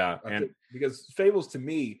Fables. Yeah, because Fables to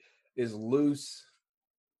me is loose.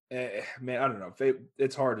 Man, I don't know.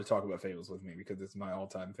 It's hard to talk about Fables with me because it's my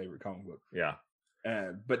all-time favorite comic book. Yeah,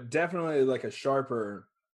 but definitely like a sharper,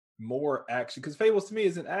 more action. Because Fables to me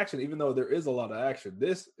isn't action, even though there is a lot of action.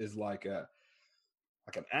 This is like an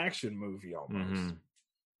action movie almost. Mm-hmm.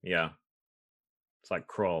 Yeah, it's like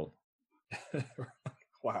Krull.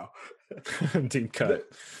 Wow. Deep cut.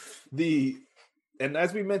 And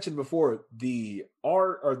as we mentioned before, the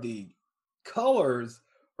art or the colors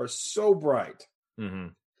are so bright. Mm-hmm.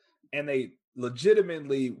 And they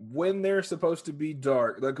legitimately, when they're supposed to be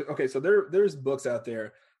dark, like, okay, so there's books out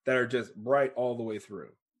there that are just bright all the way through.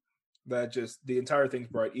 That just, the entire thing's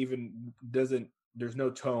bright, even there's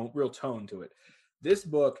no real tone to it. This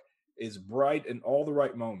book is bright in all the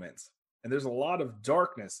right moments. And there's a lot of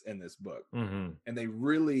darkness in this book. Mm-hmm. And they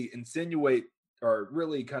really insinuate or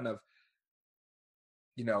really kind of,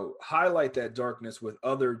 you know, highlight that darkness with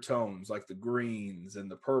other tones like the greens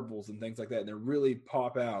and the purples and things like that. And they really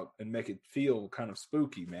pop out and make it feel kind of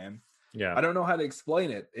spooky, man. Yeah. I don't know how to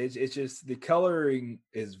explain it. It's just the coloring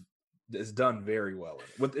is done very well,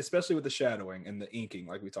 especially with the shadowing and the inking,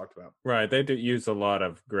 like we talked about. Right. They do use a lot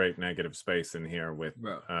of great negative space in here with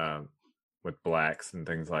blacks and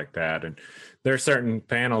things like that. And there are certain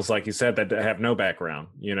panels, like you said, that have no background.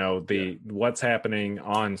 You know, what's happening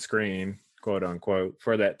on screen, quote unquote,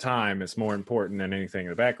 for that time is more important than anything in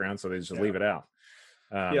the background. So they just leave it out.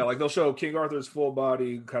 Like they'll show King Arthur's full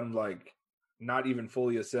body, kind of like not even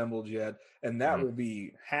fully assembled yet. And that will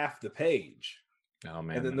be half the page. Oh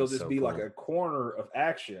man. And then there'll just be like a corner of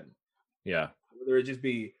action. Yeah. There would just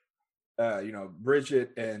be,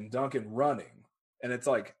 Bridget and Duncan running. And it's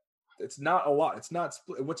like, it's not a lot. It's not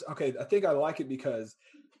split. Okay? I think I like it because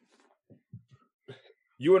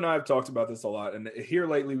you and I have talked about this a lot. And here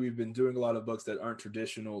lately, we've been doing a lot of books that aren't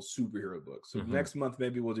traditional superhero books. So next month,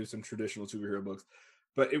 maybe we'll do some traditional superhero books.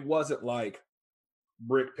 But it wasn't like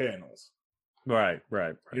brick panels. Right. You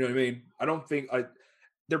know what I mean? I don't think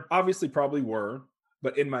there obviously probably were,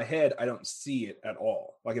 but in my head, I don't see it at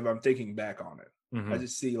all. Like if I'm thinking back on it, I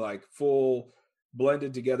just see like full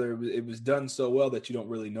blended together. It was done so well that you don't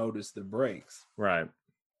really notice the breaks. Right.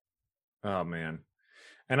 Oh man.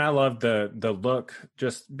 And I love the look,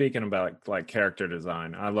 just speaking about like character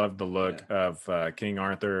design. I love the look of King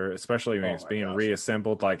Arthur, especially when it's being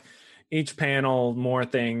reassembled. Like each panel, more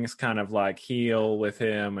things kind of like heal with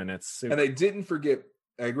him, and it's super. And they didn't forget.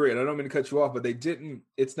 I agree, and I don't mean to cut you off, but they didn't.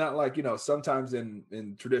 It's not like, sometimes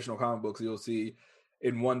in traditional comic books you'll see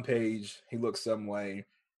in one page he looks some way,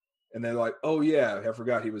 and they're like, "Oh yeah, I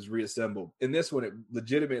forgot he was reassembled." In this one, it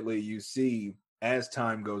legitimately you see as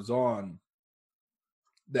time goes on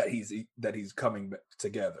that he's coming back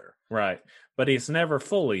together. Right, but he's never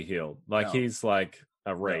fully healed. Like he's like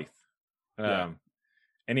a wraith. No.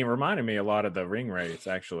 And he reminded me a lot of the Ring Wraiths,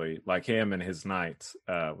 actually, like him and his knights,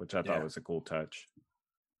 which I thought was a cool touch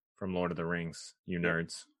from Lord of the Rings. You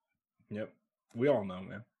nerds. Yep, we all know,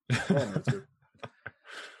 man. We're all nerds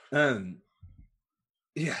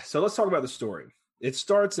here. So let's talk about the story. It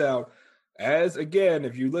starts out as, again,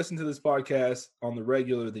 if you listen to this podcast on the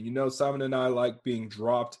regular, then you know Simon and I like being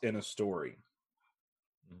dropped in a story.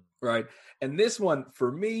 Right? And this one,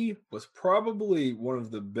 for me, was probably one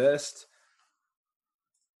of the best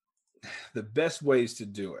ways to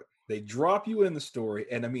do it. They drop you in the story,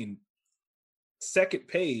 and I mean, second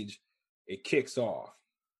page, it kicks off.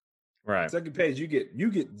 Right. Second page, you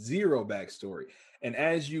get zero backstory, and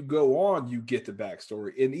as you go on, you get the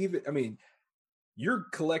backstory. And even, I mean, you're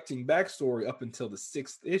collecting backstory up until the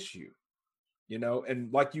 6th issue, you know.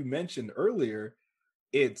 And like you mentioned earlier,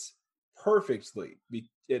 it's perfectly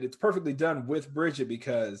done with Bridget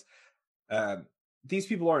because these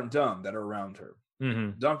people aren't dumb that are around her.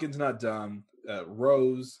 Mm-hmm. Duncan's not dumb.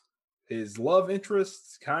 Rose, his love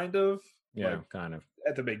interests, kind of. Yeah, like, kind of.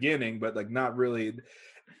 At the beginning, but like not really.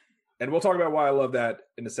 And we'll talk about why I love that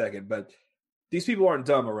in a second. But these people aren't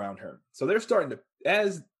dumb around her. So they're starting to,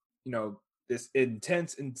 as you know, this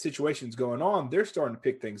intense situations going on, they're starting to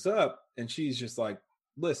pick things up. And she's just like,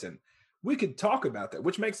 listen, we could talk about that,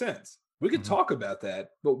 which makes sense. We could talk about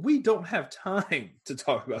that, but we don't have time to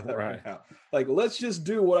talk about that right now. Like, let's just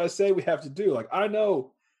do what I say we have to do. Like, I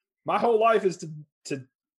know my whole life is to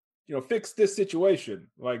fix this situation.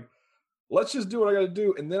 Like, let's just do what I got to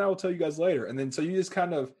do, and then I will tell you guys later. And then so you just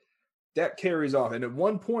kind of, that carries off. And at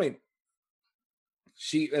one point,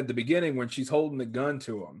 she, at the beginning, when she's holding the gun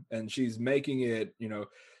to him and she's making it,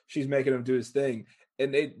 she's making him do his thing.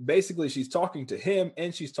 And she's talking to him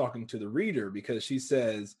and she's talking to the reader because she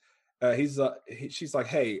says, she's like,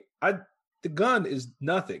 hey, the gun is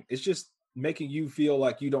nothing. It's just making you feel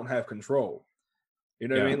like you don't have control. You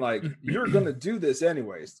know what I mean? Like, you're going to do this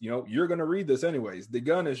anyways. You're going to read this anyways. The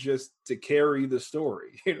gun is just to carry the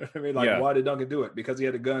story. You know what I mean? Like, why did Duncan do it? Because he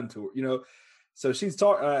had a gun to her, So she's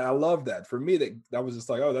talking. I love that. For me, that was just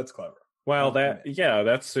like, oh, that's clever. Well,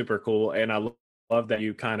 that's super cool. And I love that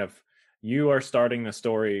you are starting the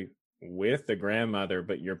story with the grandmother,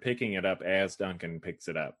 but you're picking it up as Duncan picks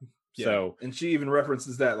it up. Yeah. So, and she even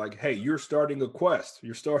references that, like, hey, you're starting a quest.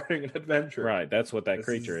 You're starting an adventure. Right. That's what that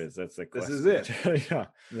creature is. That's the quest. This is it. Yeah.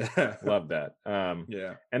 Love that.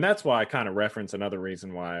 Yeah. And that's why I kind of reference another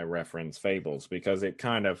reason why I reference Fables, because it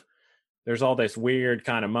kind of, there's all this weird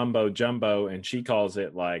kind of mumbo jumbo, and she calls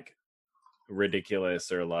it like ridiculous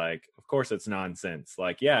or like, of course it's nonsense.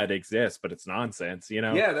 Like, yeah, it exists, but it's nonsense,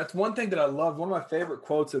 Yeah, that's one thing that I love. One of my favorite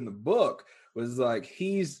quotes in the book was like,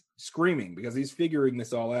 he's screaming because he's figuring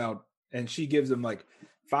this all out, and she gives him like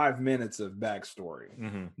 5 minutes of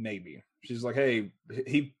backstory. Maybe she's like, hey,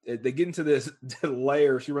 they get into this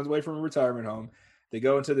lair. She runs away from a retirement home. They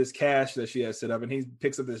go into this cache that she has set up, and he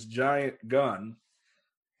picks up this giant gun,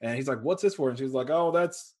 and he's like, what's this for? And she's like, oh,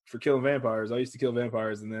 that's for killing vampires. I used to kill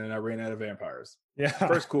vampires, and then I ran out of vampires. Yeah.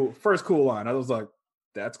 First cool line. I was like,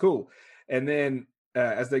 that's cool. And then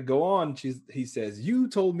as they go on, he says, you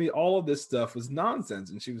told me all of this stuff was nonsense.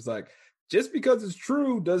 And she was like, just because it's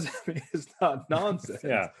true doesn't mean it's not nonsense.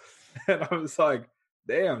 Yeah. And I was like,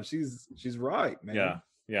 damn, she's right, man.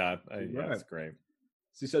 Yeah. That's great.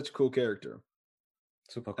 She's such a cool character.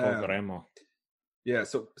 Super cool grandma. Yeah.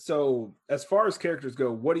 So as far as characters go,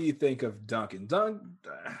 what do you think of Duncan?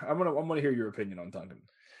 I want to hear your opinion on Duncan.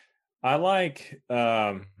 I like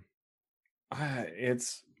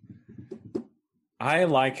I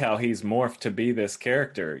like how he's morphed to be this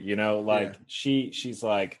character, she's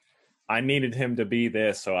like, I needed him to be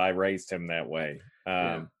this, so I raised him that way.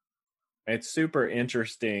 It's super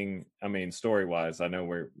interesting. I mean, story-wise, I know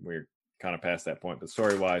we're kind of past that point, but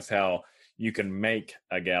story-wise, how you can make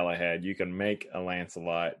a Galahad, you can make a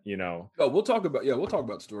Lancelot, Oh, we'll talk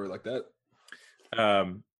about story like that.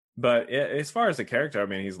 But as far as the character, I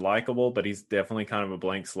mean, he's likable, but he's definitely kind of a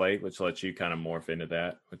blank slate, which lets you kind of morph into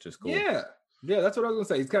that, which is cool. Yeah, that's what I was gonna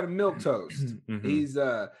say. He's kind of milquetoast.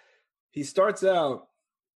 He starts out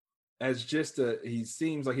as just he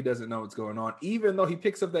seems like he doesn't know what's going on, even though he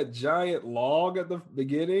picks up that giant log at the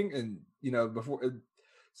beginning, and before,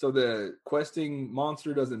 so the questing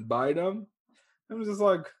monster doesn't bite him. I was just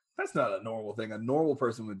like, that's not a normal thing a normal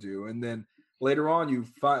person would do. And then later on, you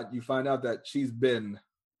find out that she's been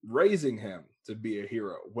raising him to be a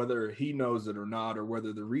hero, whether he knows it or not, or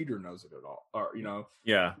whether the reader knows it at all, or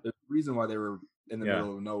there's a reason why they were in the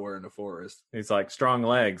middle of nowhere in the forest. He's like strong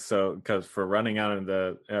legs, so because for running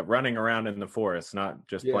around in the forest, not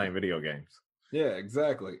just playing video games. Yeah,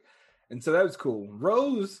 exactly. And so that was cool.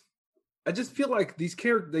 Rose, I just feel like these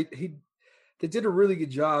characters, they did a really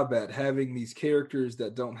good job at having these characters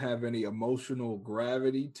that don't have any emotional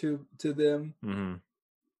gravity to them. Mm-hmm.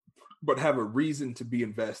 But have a reason to be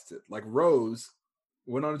invested. Like Rose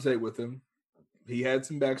went on a date with him. He had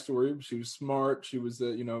some backstory. She was smart. She was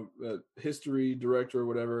a history director or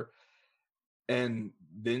whatever. And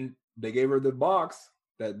then they gave her the box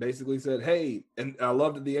that basically said, hey, and I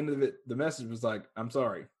loved at the end of it, the message was like, I'm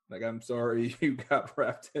sorry. Like, I'm sorry you got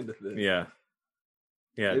wrapped into this. Yeah.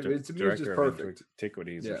 Yeah. To me, it's just perfect.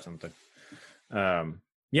 Antiquities or something.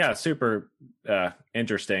 Yeah, super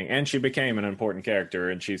interesting. And she became an important character.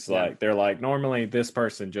 And she's like, they're like, normally this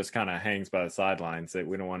person just kind of hangs by the sidelines. That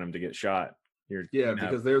we don't want him to get shot.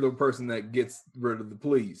 Because they're the person that gets rid of the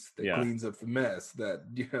police, that Yeah. cleans up the mess, that,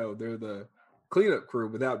 they're the cleanup crew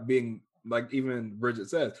without being, like even Bridget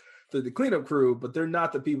says, they're the cleanup crew, but they're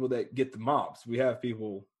not the people that get the mops. We have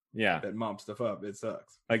people that mop stuff up. It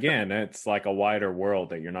sucks. Again, it's like a wider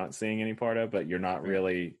world that you're not seeing any part of, but you're not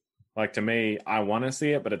really, like, to me, I want to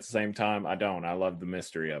see it, but at the same time, I don't. I love the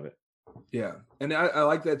mystery of it. Yeah. And I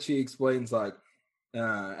like that she explains, like,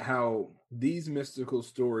 how these mystical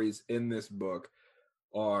stories in this book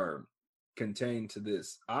are contained to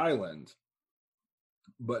this island,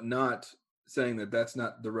 but not saying that that's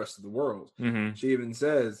not the rest of the world. Mm-hmm. She even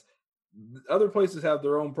says other places have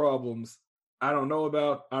their own problems I don't know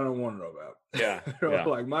about, I don't want to know about. Yeah.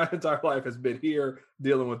 Like, my entire life has been here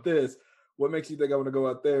dealing with this. What makes you think I want to go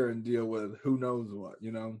out there and deal with who knows what,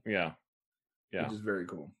 Yeah. Which is very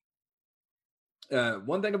cool.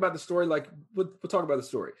 One thing about the story, like we'll talk about the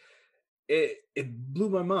story. It blew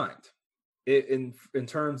my mind. In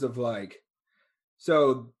terms of, like,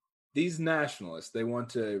 so these nationalists, they want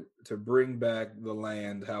to bring back the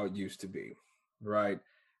land how it used to be, right?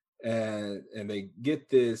 And they get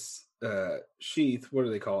this sheath. What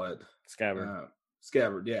do they call it? Scabbard.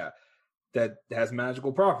 Scabbard, yeah. That has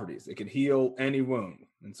magical properties. It can heal any wound.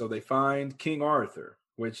 And so they find King Arthur,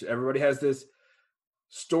 which everybody has this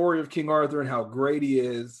story of King Arthur and how great he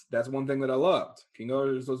is. That's one thing that I loved. King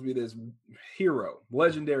Arthur is supposed to be this hero,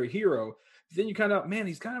 legendary hero. Then you kind of, man,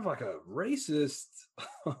 he's kind of like a racist,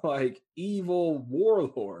 like evil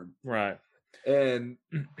warlord. Right. And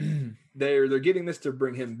they're getting this to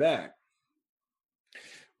bring him back.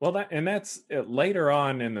 Well, that's later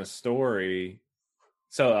on in the story.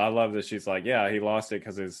 So I love that she's like, yeah, he lost it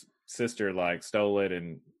because his sister like stole it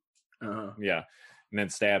and and then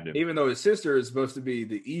stabbed him. Even though his sister is supposed to be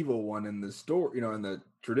the evil one in the story, in the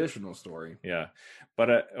traditional story. Yeah.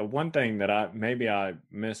 But one thing that I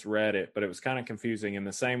misread it, but it was kind of confusing in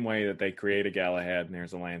the same way that they created Galahad and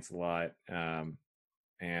there's a Lancelot.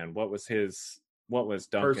 And what was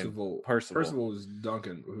Duncan? Percival was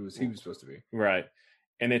Duncan, he was supposed to be. Right.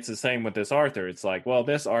 And it's the same with this Arthur. It's like, well,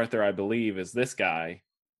 this Arthur, I believe, is this guy.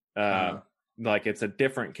 Like, it's a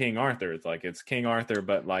different King Arthur. It's like, it's King Arthur,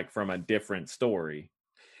 but like from a different story.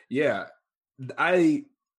 Yeah. I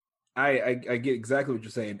get exactly what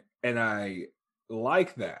you're saying. And I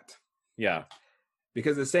like that. Yeah.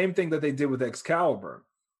 Because the same thing that they did with Excalibur,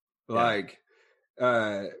 like,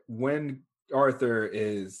 when Arthur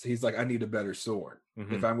he's like, I need a better sword.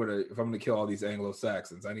 Mm-hmm. If I'm gonna kill all these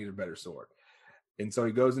Anglo-Saxons, I need a better sword. And so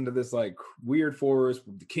he goes into this like weird forest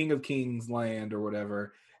with the King of Kings land or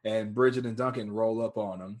whatever, and Bridget and Duncan roll up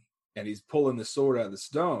on him, and he's pulling the sword out of the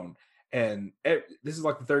stone. And this is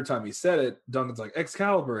like the third time he said it. Duncan's like,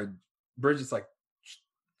 Excalibur, and Bridget's like,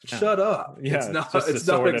 shut up. Yeah, it's not sword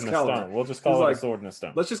Excalibur. In a stone. We'll just call it like, a sword in a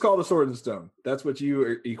stone. Let's just call it a sword in a stone. That's what you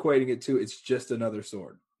are equating it to. It's just another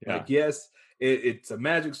sword. Yeah. Like, yes, it's a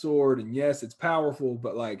magic sword, and yes, it's powerful,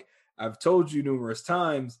 but like I've told you numerous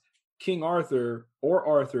times, King Arthur or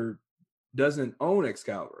Arthur doesn't own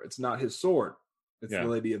Excalibur. It's not his sword. It's the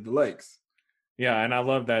Lady of the Lakes. Yeah, and I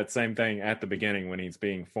love that same thing at the beginning when he's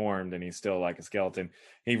being formed and he's still like a skeleton.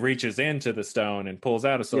 He reaches into the stone and pulls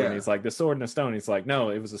out a sword, and he's like, the sword in a stone. He's like, no,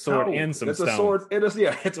 it was a sword in some stones. It's a sword.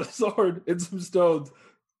 It's a sword in some stones.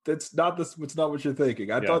 It's not what you're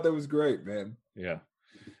thinking. I thought that was great, man. Yeah.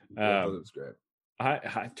 I thought it was great.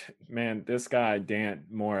 Man, this guy Dan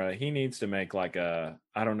Mora, he needs to make like I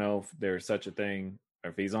don't know if there's such a thing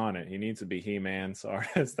or if he's on it. He needs to be He-Man's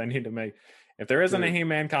artist. They need to make, if there isn't a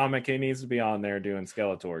He-Man comic, he needs to be on there doing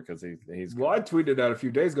Skeletor because he's. Well, I tweeted out a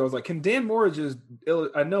few days ago. I was like, can Dan Mora just?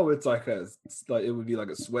 I know it's like it would be like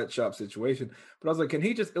a sweatshop situation, but I was like, can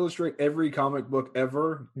he just illustrate every comic book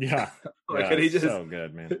ever? Yeah, can he just so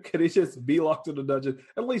good, man? Can he just be locked in a dungeon?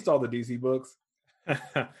 At least all the DC books.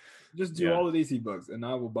 Just do all the DC books, and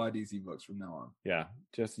I will buy DC books from now on. Yeah,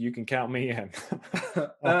 just you can count me in.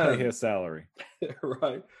 I'll pay his salary.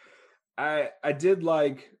 Right. I did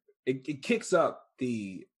like it kicks up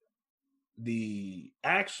the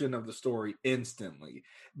action of the story instantly,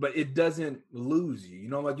 but it doesn't lose you.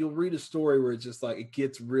 Like you'll read a story where it's just like it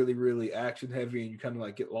gets really, really action heavy, and you kind of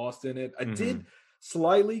like get lost in it. I did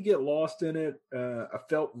slightly get lost in it. I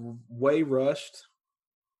felt way rushed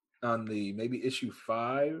on the maybe issue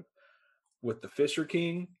 5 with the Fisher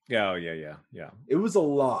King. Yeah, yeah. It was a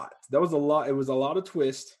lot. That was a lot. It was a lot of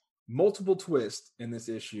twists, multiple twists in this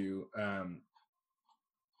issue.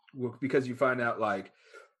 Because you find out like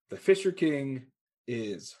the Fisher King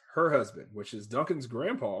is her husband, which is Duncan's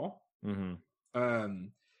grandpa. Mm-hmm.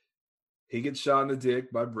 He gets shot in the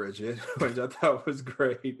dick by Bridget, which I thought was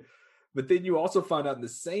great. But then you also find out in the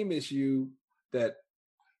same issue that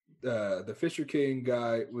the Fisher King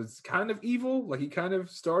guy was kind of evil. Like he kind of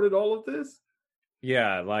started all of this.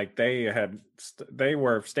 Yeah, like they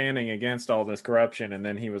were standing against all this corruption, and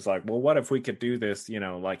then he was like, "Well, what if we could do this?" You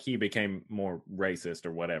know, like he became more racist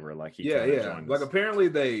or whatever. Like he joined Like us. apparently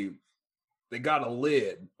they got a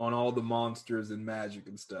lid on all the monsters and magic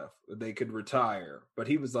and stuff that they could retire, but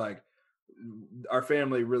he was like, "Our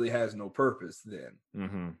family really has no purpose then.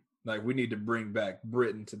 Mm-hmm. Like we need to bring back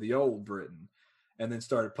Britain to the old Britain," and then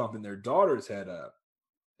started pumping their daughter's head up,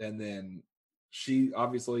 and then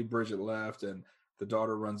Bridget left and. The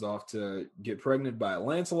daughter runs off to get pregnant by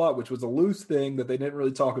Lancelot, which was a loose thing that they didn't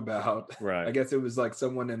really talk about. Right. I guess it was like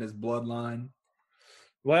someone in his bloodline.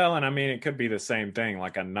 Well, and I mean, it could be the same thing.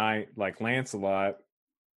 Like a knight, like Lancelot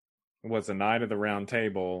was a knight of the Round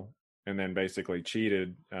Table, and then basically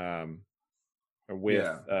cheated with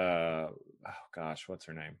oh gosh, what's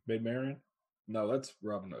her name? Maid Marian? No, that's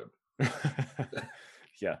Robin Hood.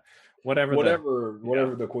 Yeah, whatever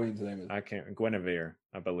the queen's name is. I can't. Guinevere,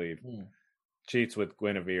 I believe. Cheats with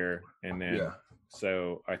Guinevere, and then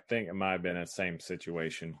so I think it might have been the same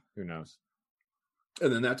situation. Who knows?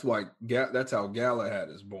 And then that's why that's how Galahad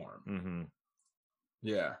is born. Mm-hmm.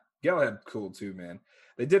 Yeah, Galahad cool too, man.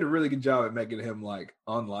 They did a really good job at making him like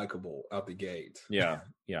unlikable out the gate. Yeah.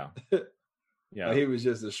 Like, he was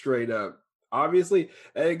just a straight up. Obviously,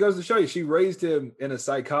 and it goes to show you, she raised him in a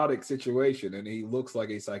psychotic situation, and he looks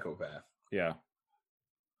like a psychopath. Yeah.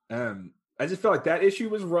 I just felt like that issue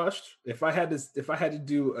was rushed. If I had to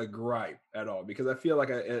do a gripe at all, because I feel like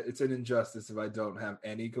it's an injustice if I don't have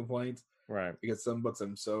any complaints, right? Because some books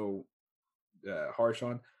I'm so harsh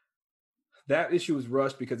on. That issue was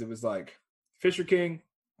rushed because it was like Fisher King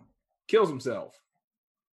kills himself.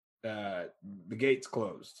 The gate's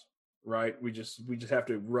closed, right? We just have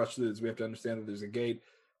to rush through this. We have to understand that there's a gate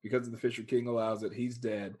because of the Fisher King allows it. He's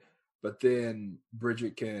dead. But then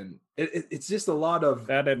Bridget can. It's just a lot of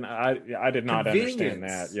that. I did not understand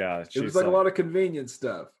that. Yeah, it was like a lot of convenience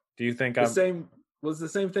stuff. Do you think the same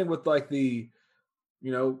thing with like the,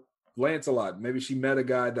 Lancelot? Maybe she met a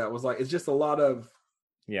guy that was like, it's just a lot of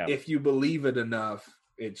if you believe it enough,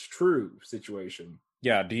 it's true situation.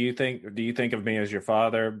 Yeah. Do you think of me as your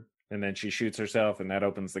father? And then she shoots herself, and that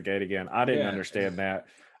opens the gate again. I didn't understand that.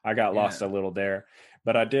 I got lost a little there,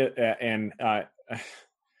 but I did, and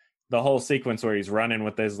the whole sequence where he's running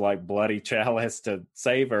with his like bloody chalice to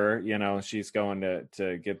save her, she's going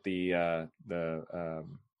to get the I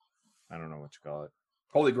don't know what you call it.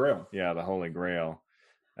 Holy Grail. Yeah, the Holy Grail.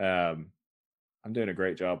 I'm doing a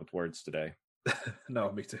great job with words today. No,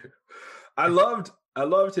 me too. I loved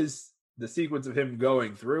the sequence of him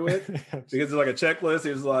going through it because it's like a checklist.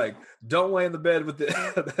 He was like, don't lay in the bed with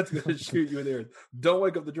that's going to shoot you in there. Don't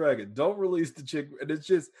wake up the dragon. Don't release the chick. And it's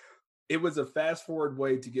just, it was a fast forward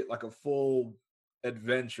way to get like a full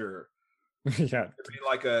adventure. Yeah. To be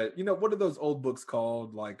like what are those old books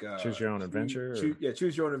called? Like Choose Your Own Adventure?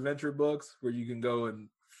 Choose Your Own Adventure books where you can go and,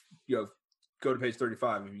 go to page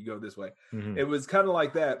 35 if you go this way. Mm-hmm. It was kind of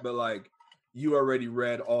like that, but like you already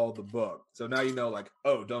read all the book. So now like,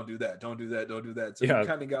 oh, don't do that. Don't do that. Don't do that. So you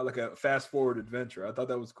kind of got like a fast forward adventure. I thought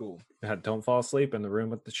that was cool. Yeah, don't fall asleep in the room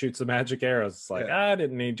with the shoots of magic arrows. It's like, I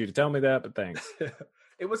didn't need you to tell me that, but thanks.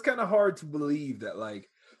 It was kind of hard to believe that like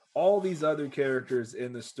all these other characters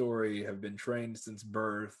in the story have been trained since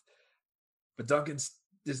birth, but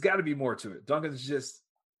there's got to be more to it. Duncan's just,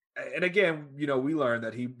 and again, we learned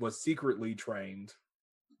that he was secretly trained.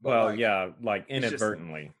 Well, like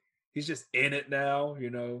inadvertently. He's just in it now,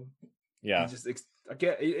 Yeah. I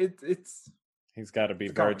get it's. He's got to be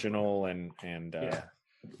virginal and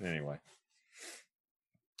anyway.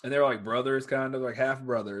 And they're like brothers, kind of like half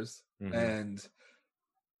brothers, and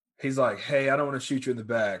he's like, "Hey, I don't want to shoot you in the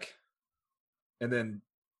back." And then,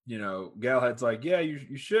 Galahad's like, "Yeah,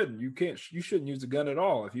 you shouldn't. You shouldn't use a gun at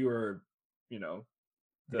all. If you were,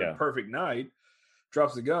 the perfect knight."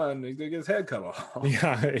 Drops the gun, he's gonna get his head cut off.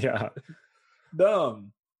 Yeah.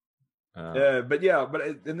 Dumb.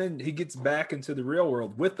 And then he gets back into the real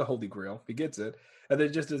world with the Holy Grail. He gets it, and then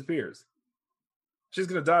it just disappears. She's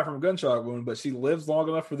gonna die from a gunshot wound, but she lives long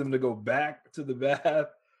enough for them to go back to the bath,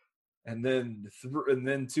 and then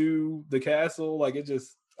to the castle. Like it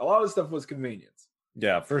just, a lot of stuff was convenience.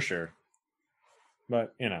 Yeah, for sure.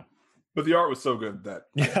 But but the art was so good that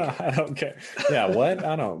I don't care. Yeah,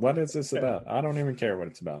 what is this about? I don't even care what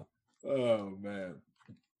it's about. Oh man.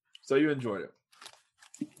 So you enjoyed it.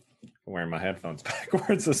 I'm wearing my headphones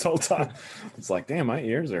backwards this whole time. It's like, damn, my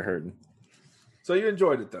ears are hurting. So you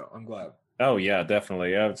enjoyed it though. I'm glad. Oh yeah,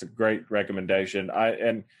 definitely. Yeah, it's a great recommendation.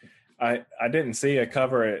 I I didn't see a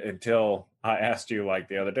cover until I asked you like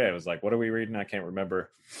the other day. I was like, what are we reading? I can't remember.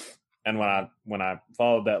 And when I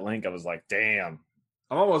followed that link, I was like, damn.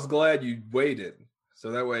 I'm almost glad you waited. So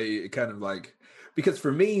that way it kind of like, because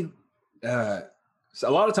for me, so a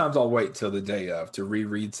lot of times I'll wait till the day of to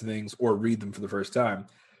reread some things or read them for the first time,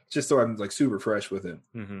 just so I'm like super fresh with it.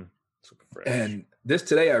 Mm-hmm. Super fresh. And this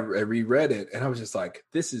today I reread it and I was just like,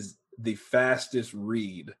 this is the fastest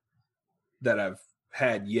read that I've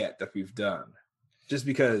had yet that we've done, just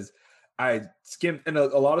because I skimmed, and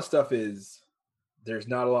a lot of stuff is there's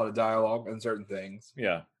not a lot of dialogue on certain things.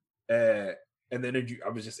 Yeah. And then I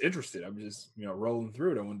was just interested. I'm just, rolling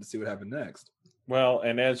through it. I wanted to see what happened next. Well,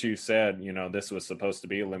 and as you said, this was supposed to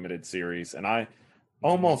be a limited series, and I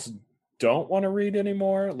almost don't want to read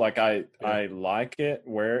anymore. Like I like it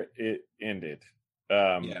where it ended.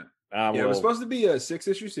 It was supposed to be a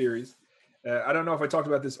 6-issue series. I don't know if I talked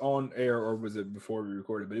about this on air or was it before we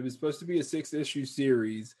recorded, but it was supposed to be a 6-issue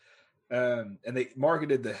series. And they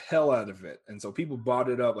marketed the hell out of it. And so people bought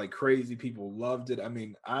it up like crazy. People loved it. I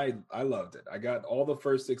mean, I loved it. I got all the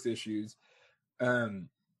first 6 issues.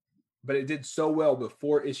 But it did so well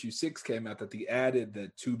before issue 6 came out that they added the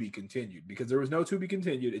to be continued, because there was no to be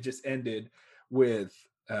continued. It just ended with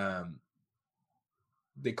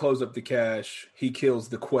they close up the cache. He kills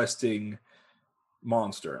the questing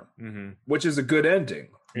monster, which is a good ending.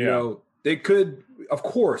 They could, of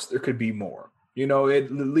course, there could be more.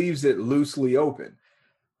 It leaves it loosely open,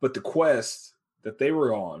 but the quest that they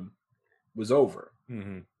were on was over,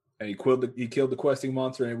 and he killed the questing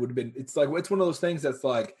monster, and it would have been. It's one of those things that's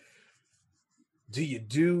like, do you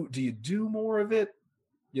do more of it?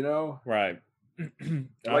 Right.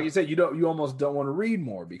 Like you said, you almost don't want to read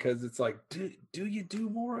more, because it's like, do you do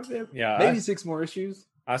more of it? Yeah, maybe 6 more issues.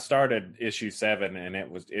 I started issue 7, and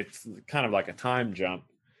it's kind of like a time jump.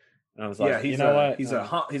 And I was like, what? He's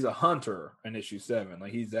a hunter in issue 7.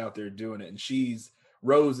 Like, he's out there doing it, and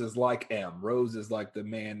Rose is like M. Rose is like the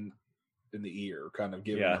man in the ear, kind of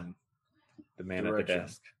giving him the man direction. At the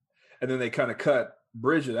desk. And then they kind of cut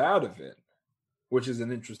Bridget out of it, which is an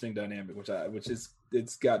interesting dynamic,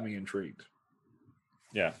 it's got me intrigued.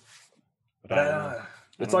 Yeah. But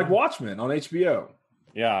it's like Watchmen on HBO.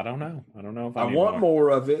 Yeah, I don't know. I don't know if I want more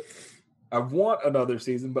of it. I want another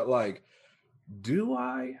season, but like, do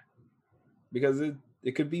I? Because it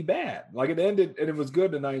could be bad. Like, it ended and it was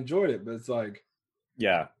good and I enjoyed it, but it's like,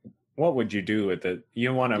 yeah, what would you do with it?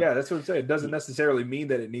 You want to? Yeah, that's what I'm saying. It doesn't necessarily mean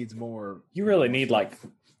that it needs more. You really need like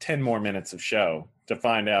 10 more minutes of show to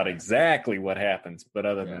find out exactly what happens. But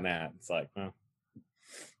other than that, it's like, well.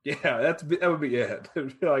 Yeah, that would be it.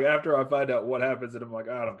 Like, after I find out what happens, and I'm like,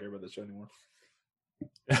 I don't care about this show anymore.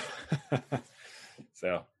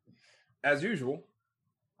 So, as usual,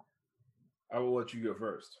 I will let you go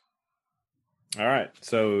first. All right.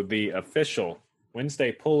 So the official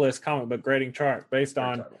Wednesday pull list comic book grading chart based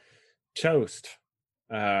on Toast.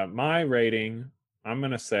 My rating, I'm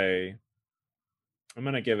going to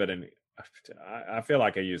give it I feel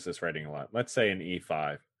like I use this rating a lot. Let's say an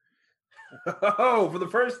E5. Oh, for the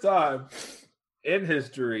first time in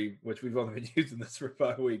history, which we've only been using this for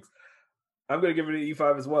 5 weeks, I'm going to give it an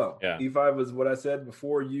E5 as well. Yeah. E5 was what I said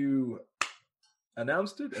before you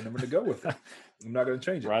announced it, and I'm going to go with it. I'm not going to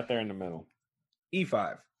change it. Right there in the middle.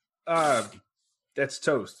 E5. That's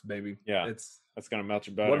toast, baby. Yeah. That's going to melt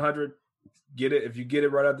your butter. 100. Get it. If you get it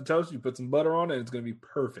right out the toast, you put some butter on it, and it's going to be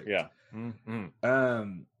perfect. Yeah.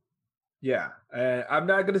 Mm-hmm. Yeah. I'm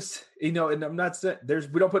not going to, and I'm not saying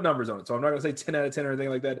we don't put numbers on it. So I'm not going to say 10 out of 10 or anything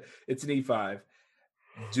like that. It's an E5.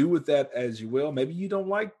 Do with that as you will. Maybe you don't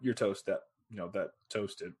like your toast that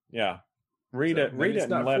toasted. Yeah. Read it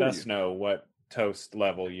and let us know what toast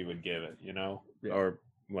level you would give it, or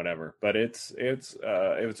whatever. But it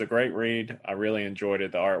was a great read. I really enjoyed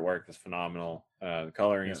it. The artwork is phenomenal. The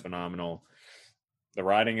coloring is phenomenal. The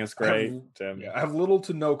writing is great. I have little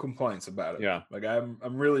to no complaints about it. Yeah. Like, I'm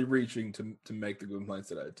really reaching to make the complaints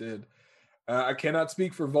that I did. I cannot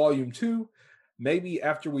speak for volume 2. Maybe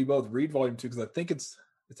after we both read volume 2, because I think it's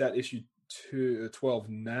at issue 12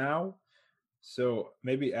 now. So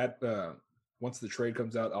maybe once the trade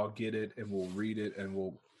comes out, I'll get it and we'll read it and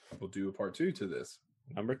we'll do a part 2 to this.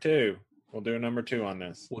 Number 2. We'll do a number 2 on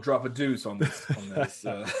this. We'll drop a deuce on this on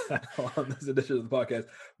this edition of the podcast.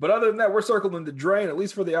 But other than that, we're circling the drain, at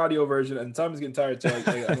least for the audio version. And Simon's getting tired, so I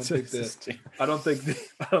don't think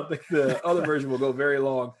the other version will go very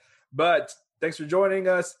long. But thanks for joining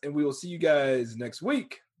us, and we will see you guys next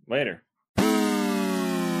week. Later.